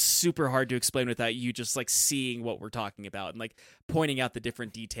 But it's super hard to explain without you just like seeing what we're talking about and like pointing out the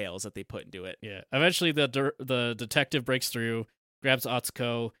different details that they put into it. Yeah. Eventually, the detective breaks through, grabs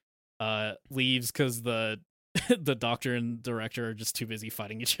Atsuko, leaves because the doctor and director are just too busy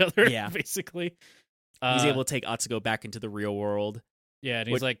fighting each other. Yeah, basically. He's able to take Atsuko back into the real world. Yeah, and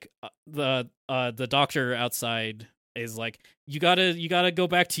he's like, the doctor outside is like, you gotta go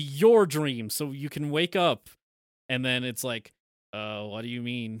back to your dream so you can wake up. And then it's like, what do you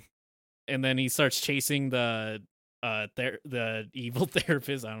mean? And then he starts chasing the evil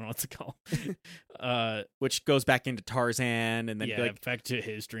therapist. I don't know what to call. Which goes back into Tarzan, and then back to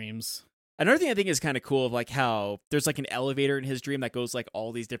his dreams. Another thing I think is kind of cool of like how there's like an elevator in his dream that goes like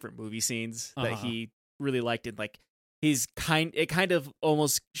all these different movie scenes that he really liked, and like it kind of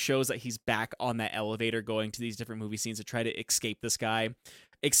almost shows that he's back on that elevator going to these different movie scenes to try to escape this guy,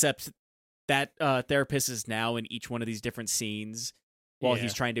 except that therapist is now in each one of these different scenes while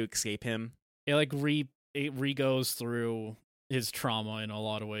he's trying to escape him. It like goes through his trauma in a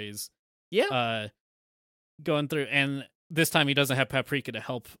lot of ways. Yeah. Going through, and this time he doesn't have Paprika to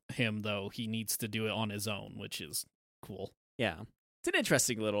help him, though. He needs to do it on his own, which is cool. Yeah. It's an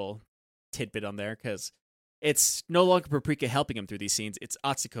interesting little tidbit on there, because it's no longer Paprika helping him through these scenes. It's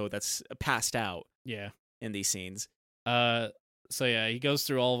Atsuko that's passed out in these scenes. So yeah, he goes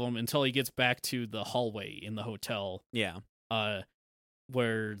through all of them until he gets back to the hallway in the hotel. Yeah.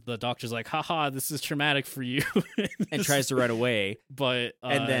 Where the doctor's like, haha, this is traumatic for you. And tries to run away. But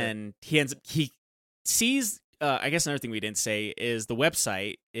and then he sees... I guess another thing we didn't say is the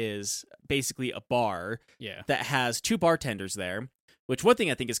website is basically a bar that has two bartenders there, which one thing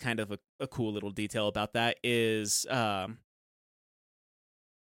I think is kind of a cool little detail about that is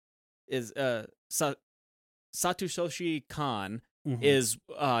Satoshi Kon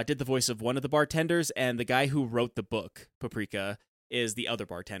did the voice of one of the bartenders, and the guy who wrote the book, Paprika, is the other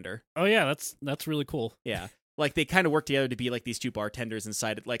bartender. Oh yeah, that's really cool. Yeah. Like they kind of work together to be like these two bartenders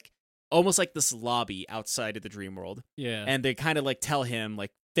inside it, like almost like this lobby outside of the dream world. Yeah. And they kind of like tell him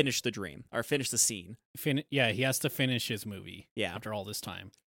like finish the dream or finish the scene. He has to finish his movie after all this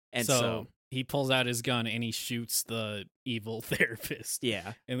time. And so he pulls out his gun and he shoots the evil therapist.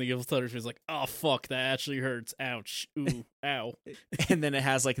 Yeah. And the evil therapist is like, oh fuck, that actually hurts. Ouch. Ooh, ow. And then it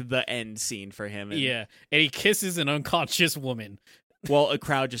has like the end scene for him. And he kisses an unconscious woman. While a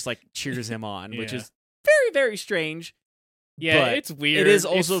crowd just like cheers him on, which is very, very strange. Yeah, but it's weird. It is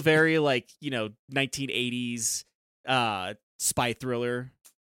also very like, 1980s spy thriller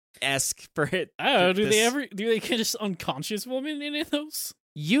esque for it. I don't know. Do they kiss unconscious women in those?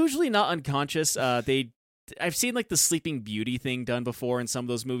 Usually not unconscious. I've seen like the Sleeping Beauty thing done before in some of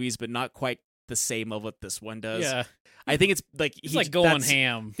those movies, but not quite the same of what this one does. Yeah, I think it's like going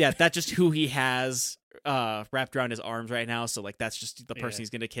ham. Yeah, that's just who he has wrapped around his arms right now. So like that's just the person he's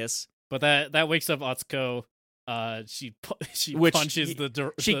gonna kiss. But that wakes up Atsuko. she Which punches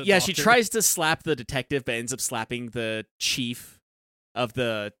the she doctor. tries to slap the detective, but ends up slapping the chief of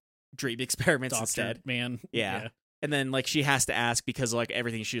the dream experiments Doctor, instead. man. Yeah. And then like she has to ask because like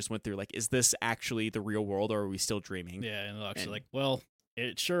everything she just went through, like, is this actually the real world or are we still dreaming? Yeah, and they're actually like, well,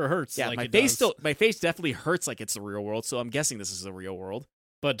 it sure hurts. Yeah, like my it face does. my face definitely hurts like it's the real world, so I'm guessing this is the real world.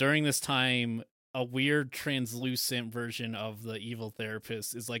 But during this time, a weird translucent version of the evil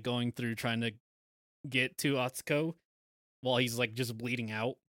therapist is like going through trying to get to Atsuko while he's like just bleeding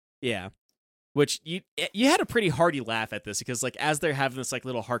out. Yeah. Which you had a pretty hearty laugh at this because like as they're having this like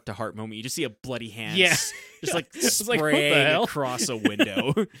little heart to heart moment, you just see a bloody hand just like It's like, what the spraying hell? across a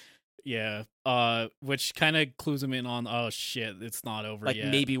window. Yeah. Which kind of clues him in on, oh shit, it's not over like yet.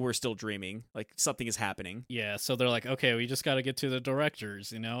 maybe we're still dreaming. Like something is happening. Yeah, so they're like, okay, we just got to get to the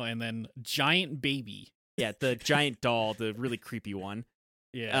directors, and then giant baby. Yeah, the giant doll, the really creepy one.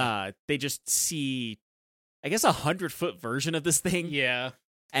 Yeah. They just see, I guess, 100-foot version of this thing. Yeah.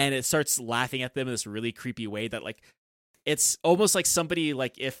 And it starts laughing at them in this really creepy way that like it's almost like somebody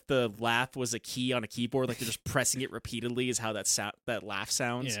like if the laugh was a key on a keyboard, like they're just pressing it repeatedly is how that laugh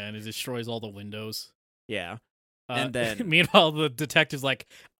sounds. Yeah, and it destroys all the windows. Yeah. And then meanwhile the detective's like,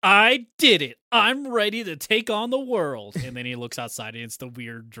 I did it. I'm ready to take on the world. And then he looks outside and it's the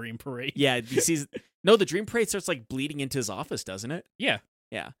weird dream parade. yeah, he sees the dream parade starts like bleeding into his office, doesn't it? Yeah.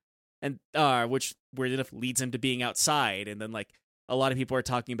 Yeah. And which weird enough leads him to being outside, and then like a lot of people are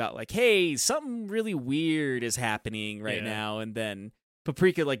talking about like, hey, something really weird is happening right now, and then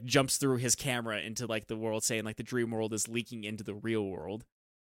Paprika like jumps through his camera into like the world, saying like the dream world is leaking into the real world.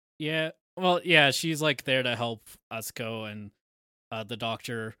 Yeah. Well, yeah, she's like there to help Atsuko and the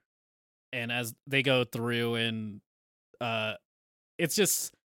doctor, and as they go through, and it's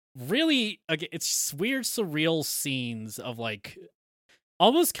just really it's weird surreal scenes of like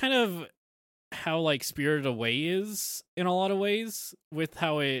almost kind of how like Spirited Away is in a lot of ways, with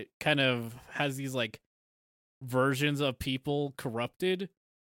how it kind of has these like versions of people corrupted,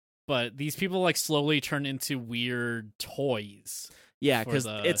 but these people like slowly turn into weird toys. Yeah, because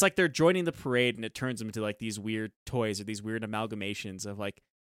it's like they're joining the parade and it turns them into like these weird toys or these weird amalgamations of like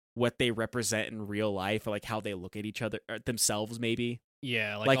what they represent in real life, or like how they look at each other or themselves maybe.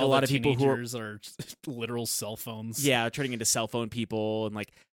 Yeah, like a lot of people who are literal cell phones. Yeah, turning into cell phone people, and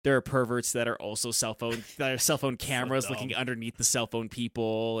like there are perverts that are also cell phone cameras looking underneath the cell phone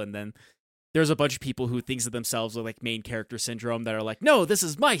people, and then there's a bunch of people who thinks of themselves with like main character syndrome that are like, no, this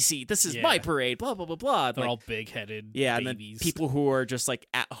is my seat, this is my parade, blah blah blah blah. They're like, all big-headed babies. And then people who are just like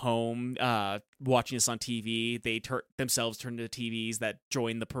at home watching this on TV, they themselves turn into TVs that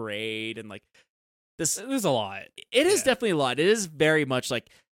join the parade, and like there's a lot. It is definitely a lot. It is very much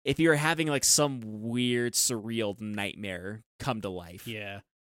like if you're having like some weird surreal nightmare come to life. Yeah.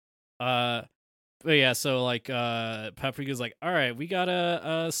 But yeah, so like Paprika's like, all right, we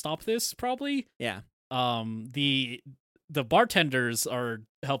gotta stop this probably. Yeah. The bartenders are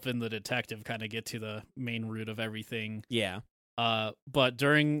helping the detective kind of get to the main root of everything. Yeah. But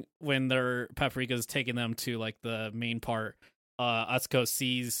when Paprika's taking them to like the main part, Atsuko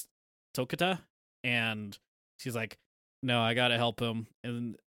sees Tokita, and she's like, no, I gotta help him.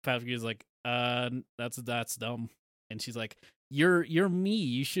 And Paprika's like, that's dumb. And she's like, you're me.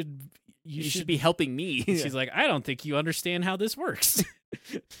 You should be helping me. She's like, I don't think you understand how this works.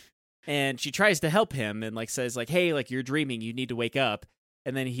 And she tries to help him and like says like, hey, like you're dreaming, you need to wake up.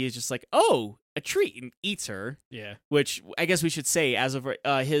 And then he is just like, oh, a treat, and eats her. Yeah. Which I guess we should say, as of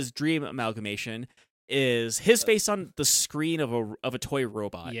his dream amalgamation is his face on the screen of a toy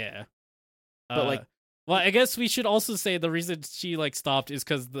robot. Yeah. But like, well, I guess we should also say the reason she like stopped is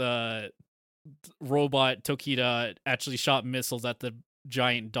because the robot Tokita actually shot missiles at the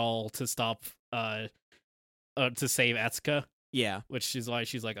giant doll to stop to save Atsuka. Yeah, which is why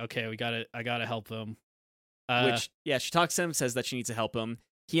she's like, okay, I gotta help him. She talks to him, says that she needs to help him.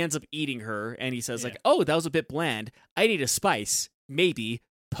 He ends up eating her, and he says like, oh, that was a bit bland. I need a spice, maybe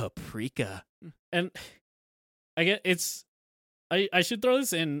paprika. And I get it's. I should throw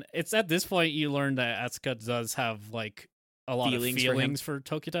this in. It's at this point you learn that Atsuka does have like a lot of feelings for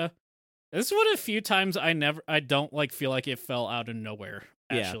Tokita. This is one of the few times I don't like feel like it fell out of nowhere.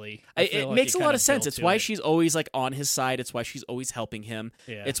 Actually, it makes a lot of sense. It's why she's always like on his side. It's why she's always helping him.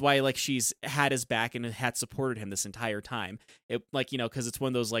 Yeah. It's why like she's had his back and had supported him this entire time. It like, you know, because it's one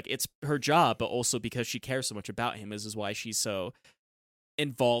of those like it's her job, but also because she cares so much about him is why she's so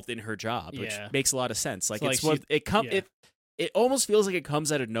involved in her job, which makes a lot of sense. Like it almost feels like it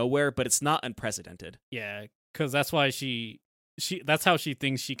comes out of nowhere, but it's not unprecedented. Yeah, because that's why that's how she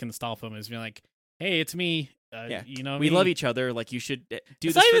thinks she can stop him, is being like, hey, it's me. Yeah, you know, we love each other. Like, you should do it's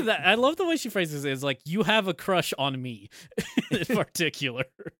this. not even that. I love the way she phrases it. Is like, you have a crush on me, in particular.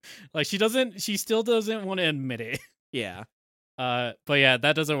 Like, she still doesn't want to admit it. Yeah. But yeah,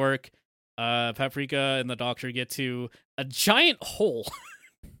 that doesn't work. Paprika and the doctor get to a giant hole.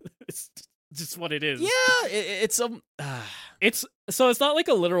 It's just what it is. Yeah, it's it's not like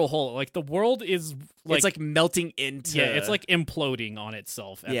a literal hole. Like, the world is like, it's like melting into. yeah, it's like imploding on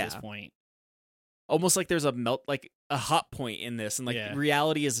itself at Yeah. this point. Almost like there's a hot point in this, and like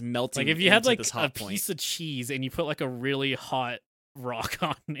reality is melting. Like, if you had like this a hot point. piece of cheese and you put like a really hot rock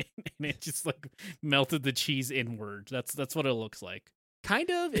on it, and it just like melted the cheese inward. That's what it looks like. Kind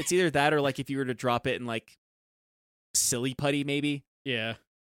of. It's either that or like if you were to drop it in like silly putty, maybe. Yeah.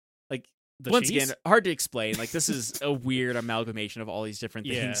 Like, The once cheese? again, hard to explain. Like, this is a weird amalgamation of all these different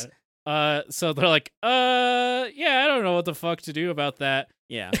things. Yeah. So they're like, yeah, I don't know what the fuck to do about that.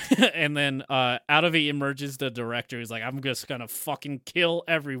 Yeah. And then out of it emerges the director who's like, I'm just gonna fucking kill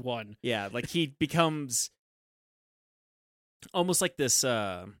everyone. Yeah, like he becomes almost like this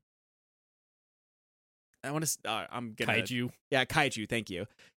I'm gonna Kaiju. Yeah, kaiju, thank you.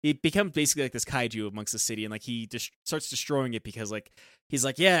 He becomes basically like this kaiju amongst the city, and like he starts destroying it because like he's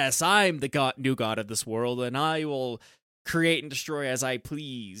like, yes, I'm the new god of this world, and I will create and destroy as I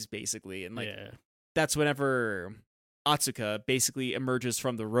please, basically. And like that's whenever Atsuka basically emerges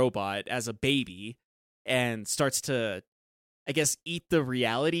from the robot as a baby and starts to, I guess, eat the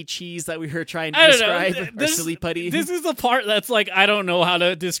reality cheese that we were trying to describe. Or silly putty. This is the part that's like, I don't know how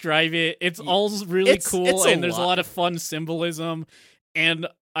to describe it. It's all really cool, and there's a lot of fun symbolism, and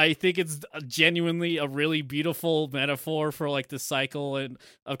I think it's genuinely a really beautiful metaphor for like the cycle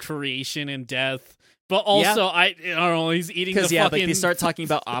of creation and death. But also, I don't know, he's eating the fucking... like they start talking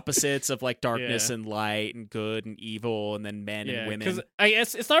about opposites of like darkness and light and good and evil, and then men and women. Because I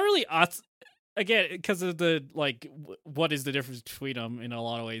guess it's not really... Again, because of the, like, what is the difference between them in a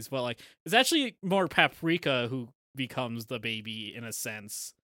lot of ways. But, like, it's actually more Paprika who becomes the baby in a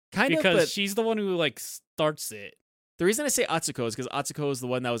sense. Because she's the one who, like, starts it. The reason I say Atsuko is because Atsuko is the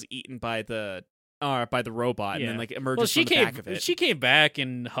one that was eaten by the robot and then, like, emerges from the back of it. She came back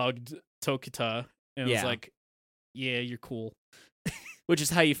and hugged Tokita and was like, yeah, you're cool. Which is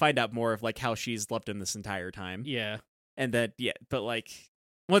how you find out more of, like, how she's loved him this entire time. Yeah. And that, but, like,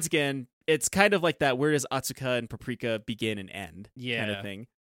 once again... It's kind of like that. Where does Atsuka and Paprika begin and end? Kind of thing.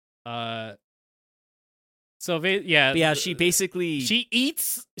 She basically she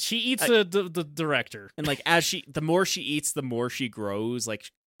eats the director, and like the more she eats, the more she grows.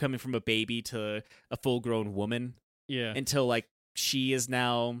 Like coming from a baby to a full grown woman. Yeah. Until like she is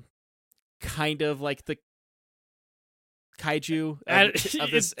now kind of like the kaiju of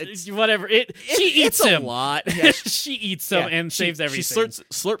this. Whatever. She eats him a lot. Yeah, she eats him and saves everything. She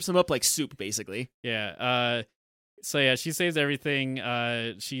slurps him up like soup, basically. Yeah. So yeah, she saves everything.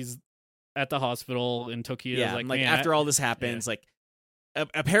 She's at the hospital, and Tokita's like after all this happens, like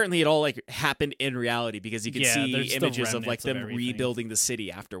apparently it all like happened in reality because you can see images of like them rebuilding the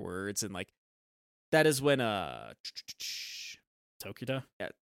city afterwards, and like that is when Tokita. Yeah.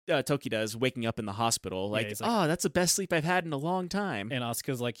 Tokita is waking up in the hospital, like, that's the best sleep I've had in a long time. And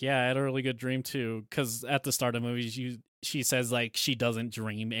Asuka's like, yeah, I had a really good dream too, because at the start of the movie, she says like she doesn't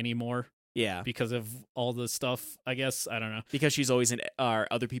dream anymore. Yeah, because of all the stuff. I guess I don't know. Because she's always in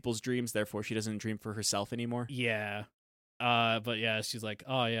other people's dreams, therefore she doesn't dream for herself anymore. Yeah, but yeah, she's like,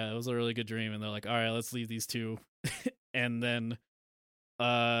 oh yeah, it was a really good dream, and they're like, all right, let's leave these two, and then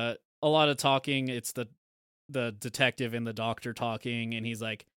a lot of talking. It's the detective and the doctor talking, and he's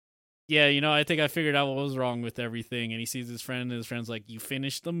like, yeah, I think I figured out what was wrong with everything. And he sees his friend, and his friend's like, you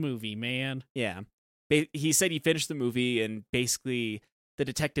finished the movie, man. Yeah. He said he finished the movie, and basically the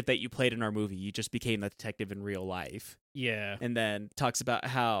detective that you played in our movie, you just became the detective in real life. Yeah. And then talks about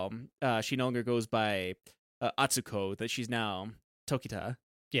how she no longer goes by Atsuko, that she's now Tokita.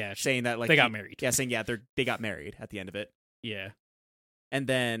 Yeah. Saying that like they got married. Yeah, saying they got married at the end of it. Yeah. And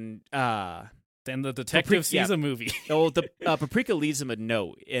then the detective sees a movie. The Paprika leaves him a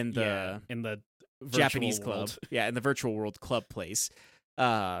note in the Japanese world. club. Yeah, in the virtual world club place,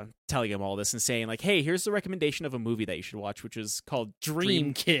 telling him all this and saying like, "Hey, here's the recommendation of a movie that you should watch, which is called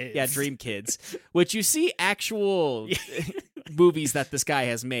Dream Kids." Yeah, Dream Kids, which you see actual movies that this guy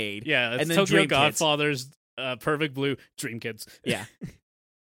has made. Yeah, it's and then Tokyo Dream Godfather's Perfect Blue, Dream Kids. Yeah.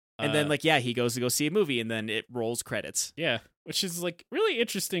 And then, he goes to go see a movie, and then it rolls credits. Yeah, which is, really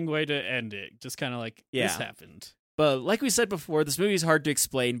interesting way to end it. Just kind of this happened. But like we said before, this movie is hard to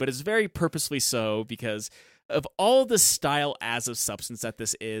explain, but it's very purposefully so because of all the style as of substance that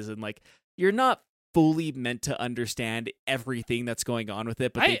this is. And, you're not fully meant to understand everything that's going on with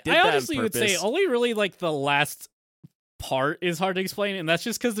it, but they did I that honestly on would purpose. say only really like the last part is hard to explain, and that's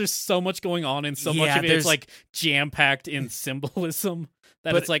just because there's so much going on and so much Yeah, of it is like jam-packed in symbolism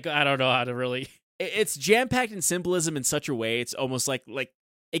that But- it's like I don't know how to really. It's jam-packed in symbolism in such a way it's almost like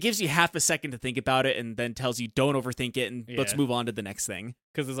it gives you half a second to think about it and then tells you don't overthink it and let's Yeah. move on to the next thing.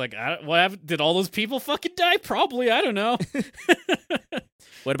 Because it's like, did all those people fucking die? Probably. I don't know.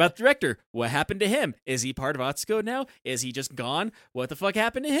 What about the director? What happened to him? Is he part of Atsuko now? Is he just gone? What the fuck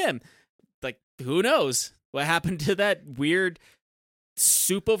happened to him? Like, who knows? What happened to that weird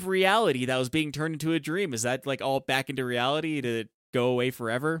soup of reality that was being turned into a dream? Is that like all back into reality to go away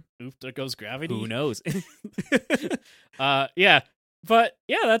forever? Oof, there goes gravity. Who knows? Yeah. But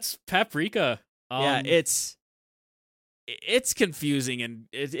yeah, that's Paprika. Yeah, it's confusing and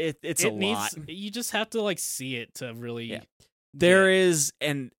it's a lot. You just have to like see it to really. Yeah. There is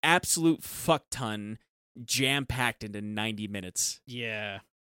an absolute fuck ton jam-packed into 90 minutes. Yeah,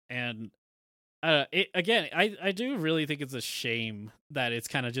 and I do really think it's a shame that it's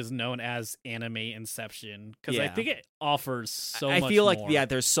kind of just known as anime Inception because I Yeah. think it offers so I much feel like more. yeah,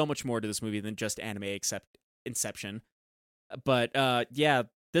 there's so much more to this movie than just anime except Inception. But yeah,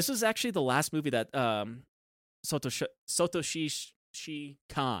 this was actually the last movie that Satoshi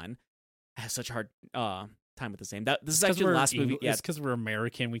Kon has such a hard time with his name. This is actually the last movie. Yeah, It's because we're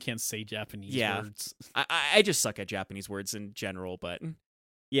American. We can't say Japanese words. I just suck at Japanese words in general, but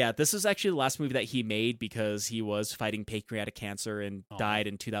yeah, this is actually the last movie that he made because he was fighting pancreatic cancer and died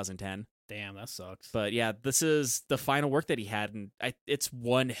in 2010. Damn, that sucks. But yeah, this is the final work that he had, and it's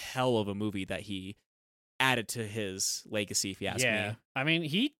one hell of a movie that he added to his legacy, if you ask me. I mean,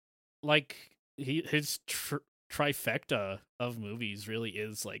 his trifecta of movies really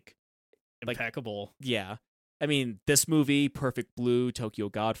is like impeccable. Yeah. I mean, this movie, Perfect Blue, Tokyo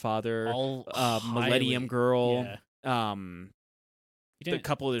Godfather, All Millennium Girl, Yeah. the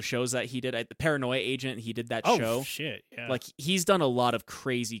couple of the shows that he did, the Paranoia Agent, he did that Oh show. shit! Yeah. Like, he's done a lot of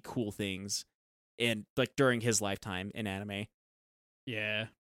crazy cool things during his lifetime in anime. Yeah.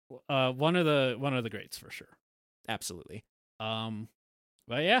 One of the greats for sure. Absolutely.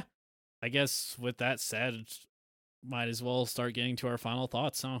 But yeah, I guess with that said, might as well start getting to our final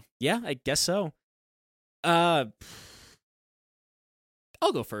thoughts, huh? Yeah, I guess so. I'll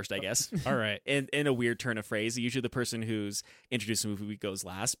go first, I guess. All right. In a weird turn of phrase. Usually the person who's introduced the movie goes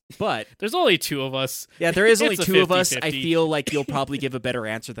last. But there's only two of us. Yeah, there is only It's a two of us. 50-50. I feel like you'll probably give a better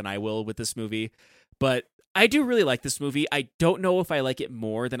answer than I will with this movie. But I do really like this movie. I don't know if I like it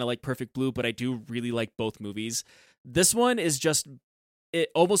more than I like Perfect Blue, but I do really like both movies. This one is just, it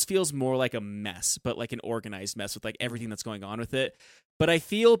almost feels more like a mess, but like an organized mess with like everything that's going on with it. But I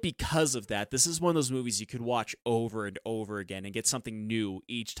feel because of that, this is one of those movies you could watch over and over again and get something new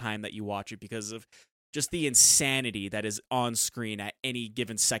each time that you watch it because of just the insanity that is on screen at any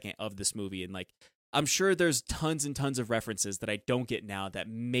given second of this movie. And like, I'm sure there's tons and tons of references that I don't get now that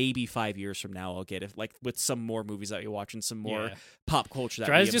maybe 5 years from now I'll get, if like with some more movies that we watch and some more pop culture that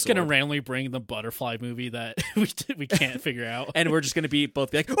Dry's we just going to absorb. randomly bring the butterfly movie that we can't figure out. And we're just going to both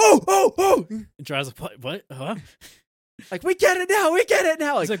be like, oh! And Dry's like, what? Huh? Like, we get it now!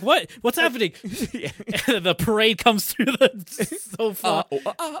 Like, He's like, what? What's happening? yeah. The parade comes through the sofa.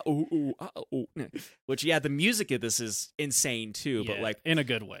 Which, yeah, the music of this is insane too, but Yeah, like, in a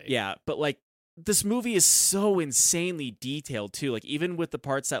good way. yeah, but like, this movie is so insanely detailed too. Like, even with the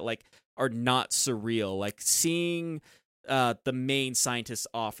parts that like are not surreal, like seeing the main scientist's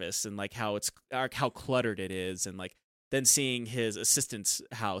office and like how cluttered it is, and like then seeing his assistant's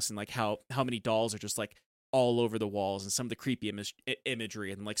house and like how many dolls are just like all over the walls, and some of the creepy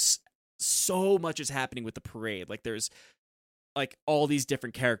imagery, and like so much is happening with the parade. Like, there's like all these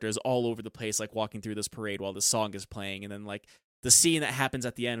different characters all over the place, like walking through this parade while the song is playing, and then like the scene that happens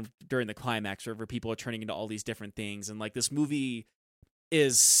at the end during the climax where people are turning into all these different things. And like, this movie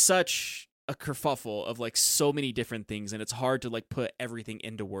is such a kerfuffle of like so many different things, and it's hard to like put everything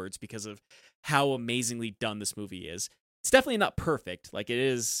into words because of how amazingly done this movie is. It's definitely not perfect. Like, it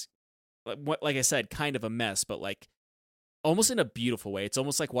is, like I said, kind of a mess, but like almost in a beautiful way. It's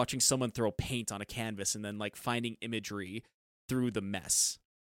almost like watching someone throw paint on a canvas and then like finding imagery through the mess.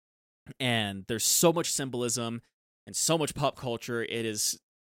 And there's so much symbolism and so much pop culture. It is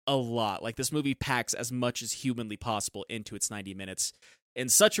a lot. Like, this movie packs as much as humanly possible into its 90 minutes in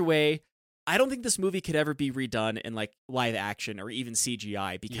such a way. I don't think this movie could ever be redone in like live action or even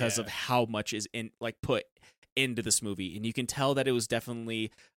CGI because of how much is put into this movie. And you can tell that it was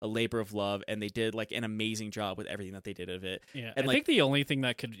definitely a labor of love, and they did like an amazing job with everything that they did of it. Yeah, and I think the only thing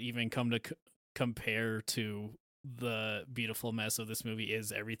that could even come to compare to the beautiful mess of this movie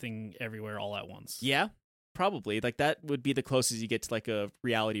is Everything Everywhere All at Once. Yeah, probably. Like that would be the closest you get to like a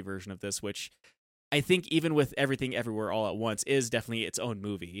reality version of this, which I think even with Everything Everywhere All at Once is definitely its own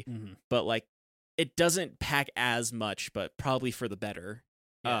movie. Mm-hmm. But like it doesn't pack as much, but probably for the better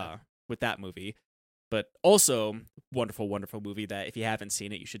with that movie. But also wonderful, wonderful movie that if you haven't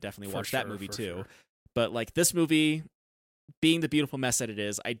seen it, you should definitely watch that movie too. Sure. But like this movie, being the beautiful mess that it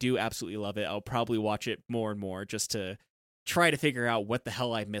is, I do absolutely love it. I'll probably watch it more and more just to try to figure out what the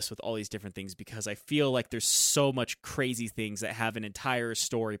hell I missed with all these different things, because I feel like there's so much crazy things that have an entire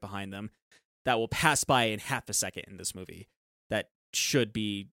story behind them that will pass by in half a second in this movie that should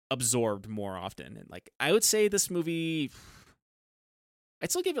be absorbed more often. And like I would say this movie, I'd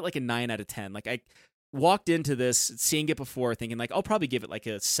still give it like a 9 out of 10. Like I walked into this seeing it before thinking like I'll probably give it like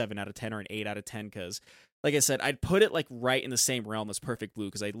a 7 out of 10 or an 8 out of 10, because like I said, I'd put it like right in the same realm as Perfect Blue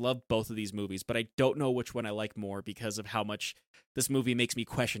because I love both of these movies, but I don't know which one I like more because of how much this movie makes me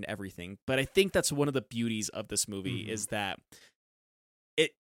question everything. But I think that's one of the beauties of this movie is that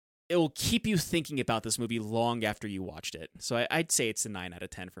it will keep you thinking about this movie long after you watched it. So I'd say it's a 9 out of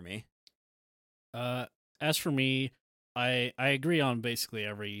 10 for me. As for me, I agree on basically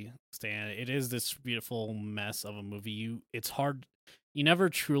every stand. It is this beautiful mess of a movie. It's hard. You never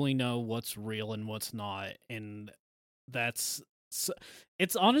truly know what's real and what's not, and it's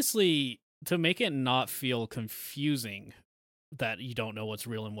honestly, to make it not feel confusing that you don't know what's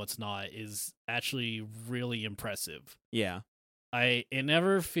real and what's not is actually really impressive. Yeah. It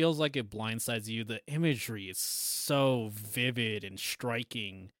never feels like it blindsides you. The imagery is so vivid and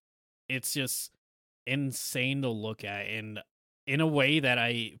striking. It's just insane to look at, and in a way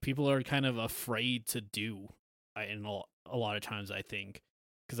that people are kind of afraid to do in a lot of times, I think,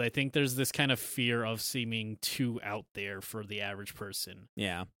 because I think there's this kind of fear of seeming too out there for the average person.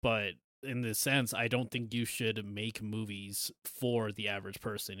 Yeah. But in this sense, I don't think you should make movies for the average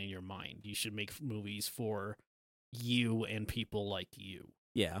person in your mind. You should make movies for you and people like you.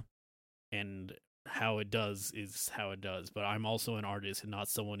 Yeah. And how it does is how it does. But I'm also an artist and not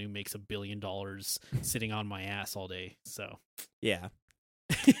someone who makes $1 billion sitting on my ass all day. So yeah.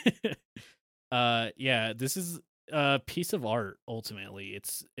 Yeah, this is a piece of art. Ultimately,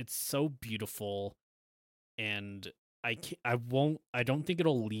 it's so beautiful, and I don't think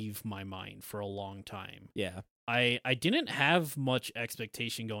it'll leave my mind for a long time. Yeah. I didn't have much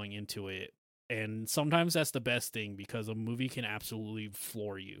expectation going into it, and sometimes that's the best thing, because a movie can absolutely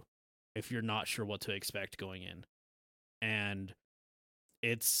floor you if you're not sure what to expect going in. And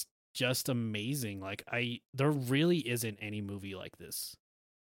it's just amazing. Like there really isn't any movie like this.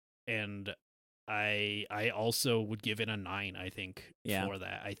 And I also would give it a 9, I think, for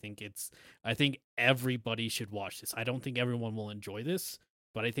that. I think everybody should watch this. I don't think everyone will enjoy this,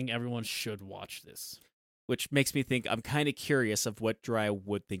 but I think everyone should watch this. Which makes me think I'm kind of curious of what Dry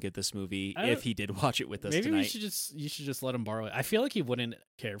would think of this movie if he did watch it with us tonight. Maybe you should just let him borrow it. I feel like he wouldn't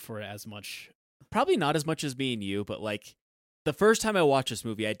care for it as much. Probably not as much as me and you, but like the first time I watched this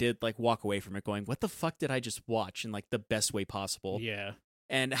movie, I did like walk away from it going, what the fuck did I just watch, in like the best way possible? Yeah.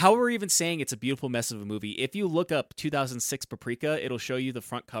 And how we're even saying it's a beautiful mess of a movie, if you look up 2006 Paprika, it'll show you the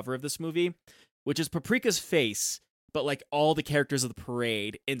front cover of this movie, which is Paprika's face, but like all the characters of the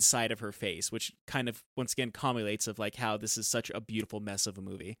parade inside of her face, which kind of once again culminates of like how this is such a beautiful mess of a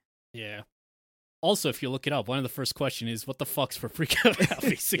movie. Yeah. Also, if you look it up, one of the first questions is, what the fuck's Paprika about,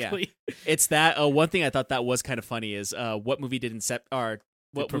 basically? Yeah. It's that. One thing I thought that was kind of funny is what movie did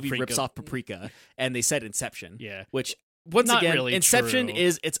what movie rips off Paprika? And they said Inception. Yeah. Which, once Not again, really Inception true.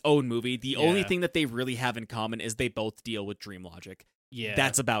 is its own movie. The only thing that they really have in common is they both deal with dream logic. Yeah.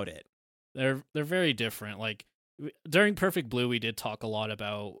 That's about it. They're very different. Like, during Perfect Blue, we did talk a lot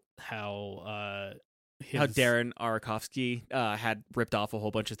about how Darren Aronofsky had ripped off a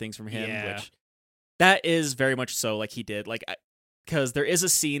whole bunch of things from him, Yeah. which that is very much so like he did. Like, because there is a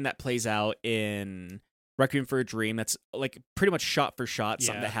scene that plays out in Requiem for a Dream that's like pretty much shot for shot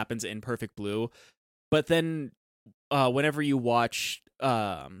something that happens in Perfect Blue. But then whenever you watch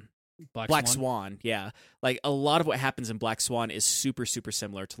Black Swan, like a lot of what happens in Black Swan is super, super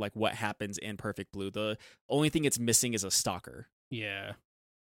similar to like what happens in Perfect Blue. The only thing it's missing is a stalker. Yeah.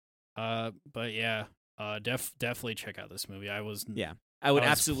 But yeah, definitely check out this movie. I would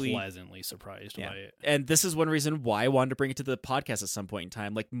absolutely pleasantly surprised by it. And this is one reason why I wanted to bring it to the podcast at some point in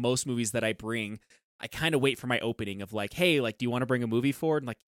time. Like most movies that I bring, I kind of wait for my opening of like, hey, like, do you want to bring a movie forward? And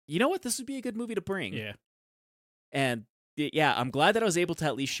like, you know what? This would be a good movie to bring. Yeah. And yeah, I'm glad that I was able to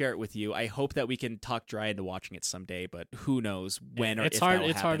at least share it with you. I hope that we can talk Dry into watching it someday, but who knows when or it's if hard. that will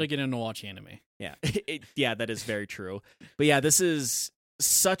It's happen. hard to get into watching anime. Yeah, yeah, that is very true. But yeah, this is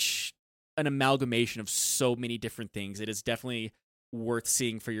such an amalgamation of so many different things. It is definitely worth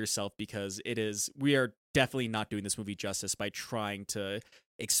seeing for yourself because we are definitely not doing this movie justice by trying to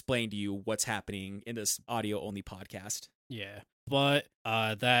explain to you what's happening in this audio only podcast. Yeah, but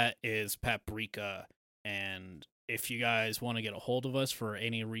that is Paprika, and if you guys want to get a hold of us for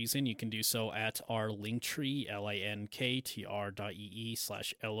any reason, you can do so at our Linktree,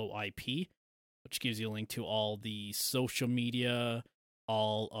 linktr.ee/LOIP, which gives you a link to all the social media,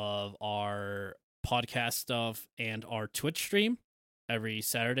 all of our podcast stuff, and our Twitch stream every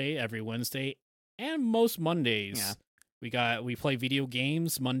Saturday, every Wednesday, and most Mondays. Yeah. We play video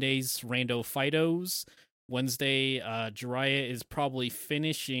games. Mondays, Rando Fidos. Wednesday, Jiraiya is probably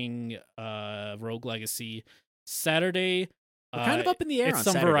finishing Rogue Legacy. Saturday, we're kind of up in the air it's on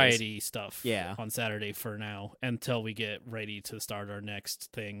some Saturdays. Variety stuff Yeah. on Saturday for now until we get ready to start our next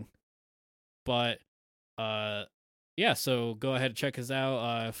thing. But yeah, so go ahead and check us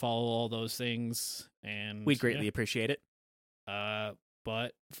out, follow all those things, and We greatly appreciate it.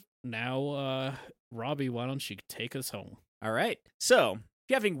 But now, Robbie, why don't you take us home? All right. So, if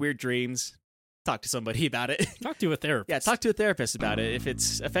you're having weird dreams, talk to somebody about it. Talk to a therapist. Yeah, talk to a therapist about it if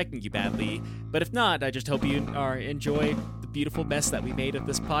it's affecting you badly. But if not, I just hope you enjoy the beautiful mess that we made of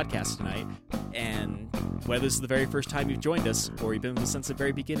this podcast tonight. And whether this is the very first time you've joined us or you've been with us since the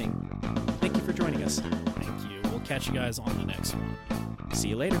very beginning, thank you for joining us. Thank you. We'll catch you guys on the next one. See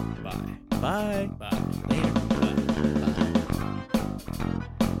you later. Bye. Bye. Bye. Later. Bye.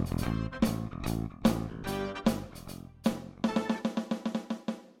 Bye.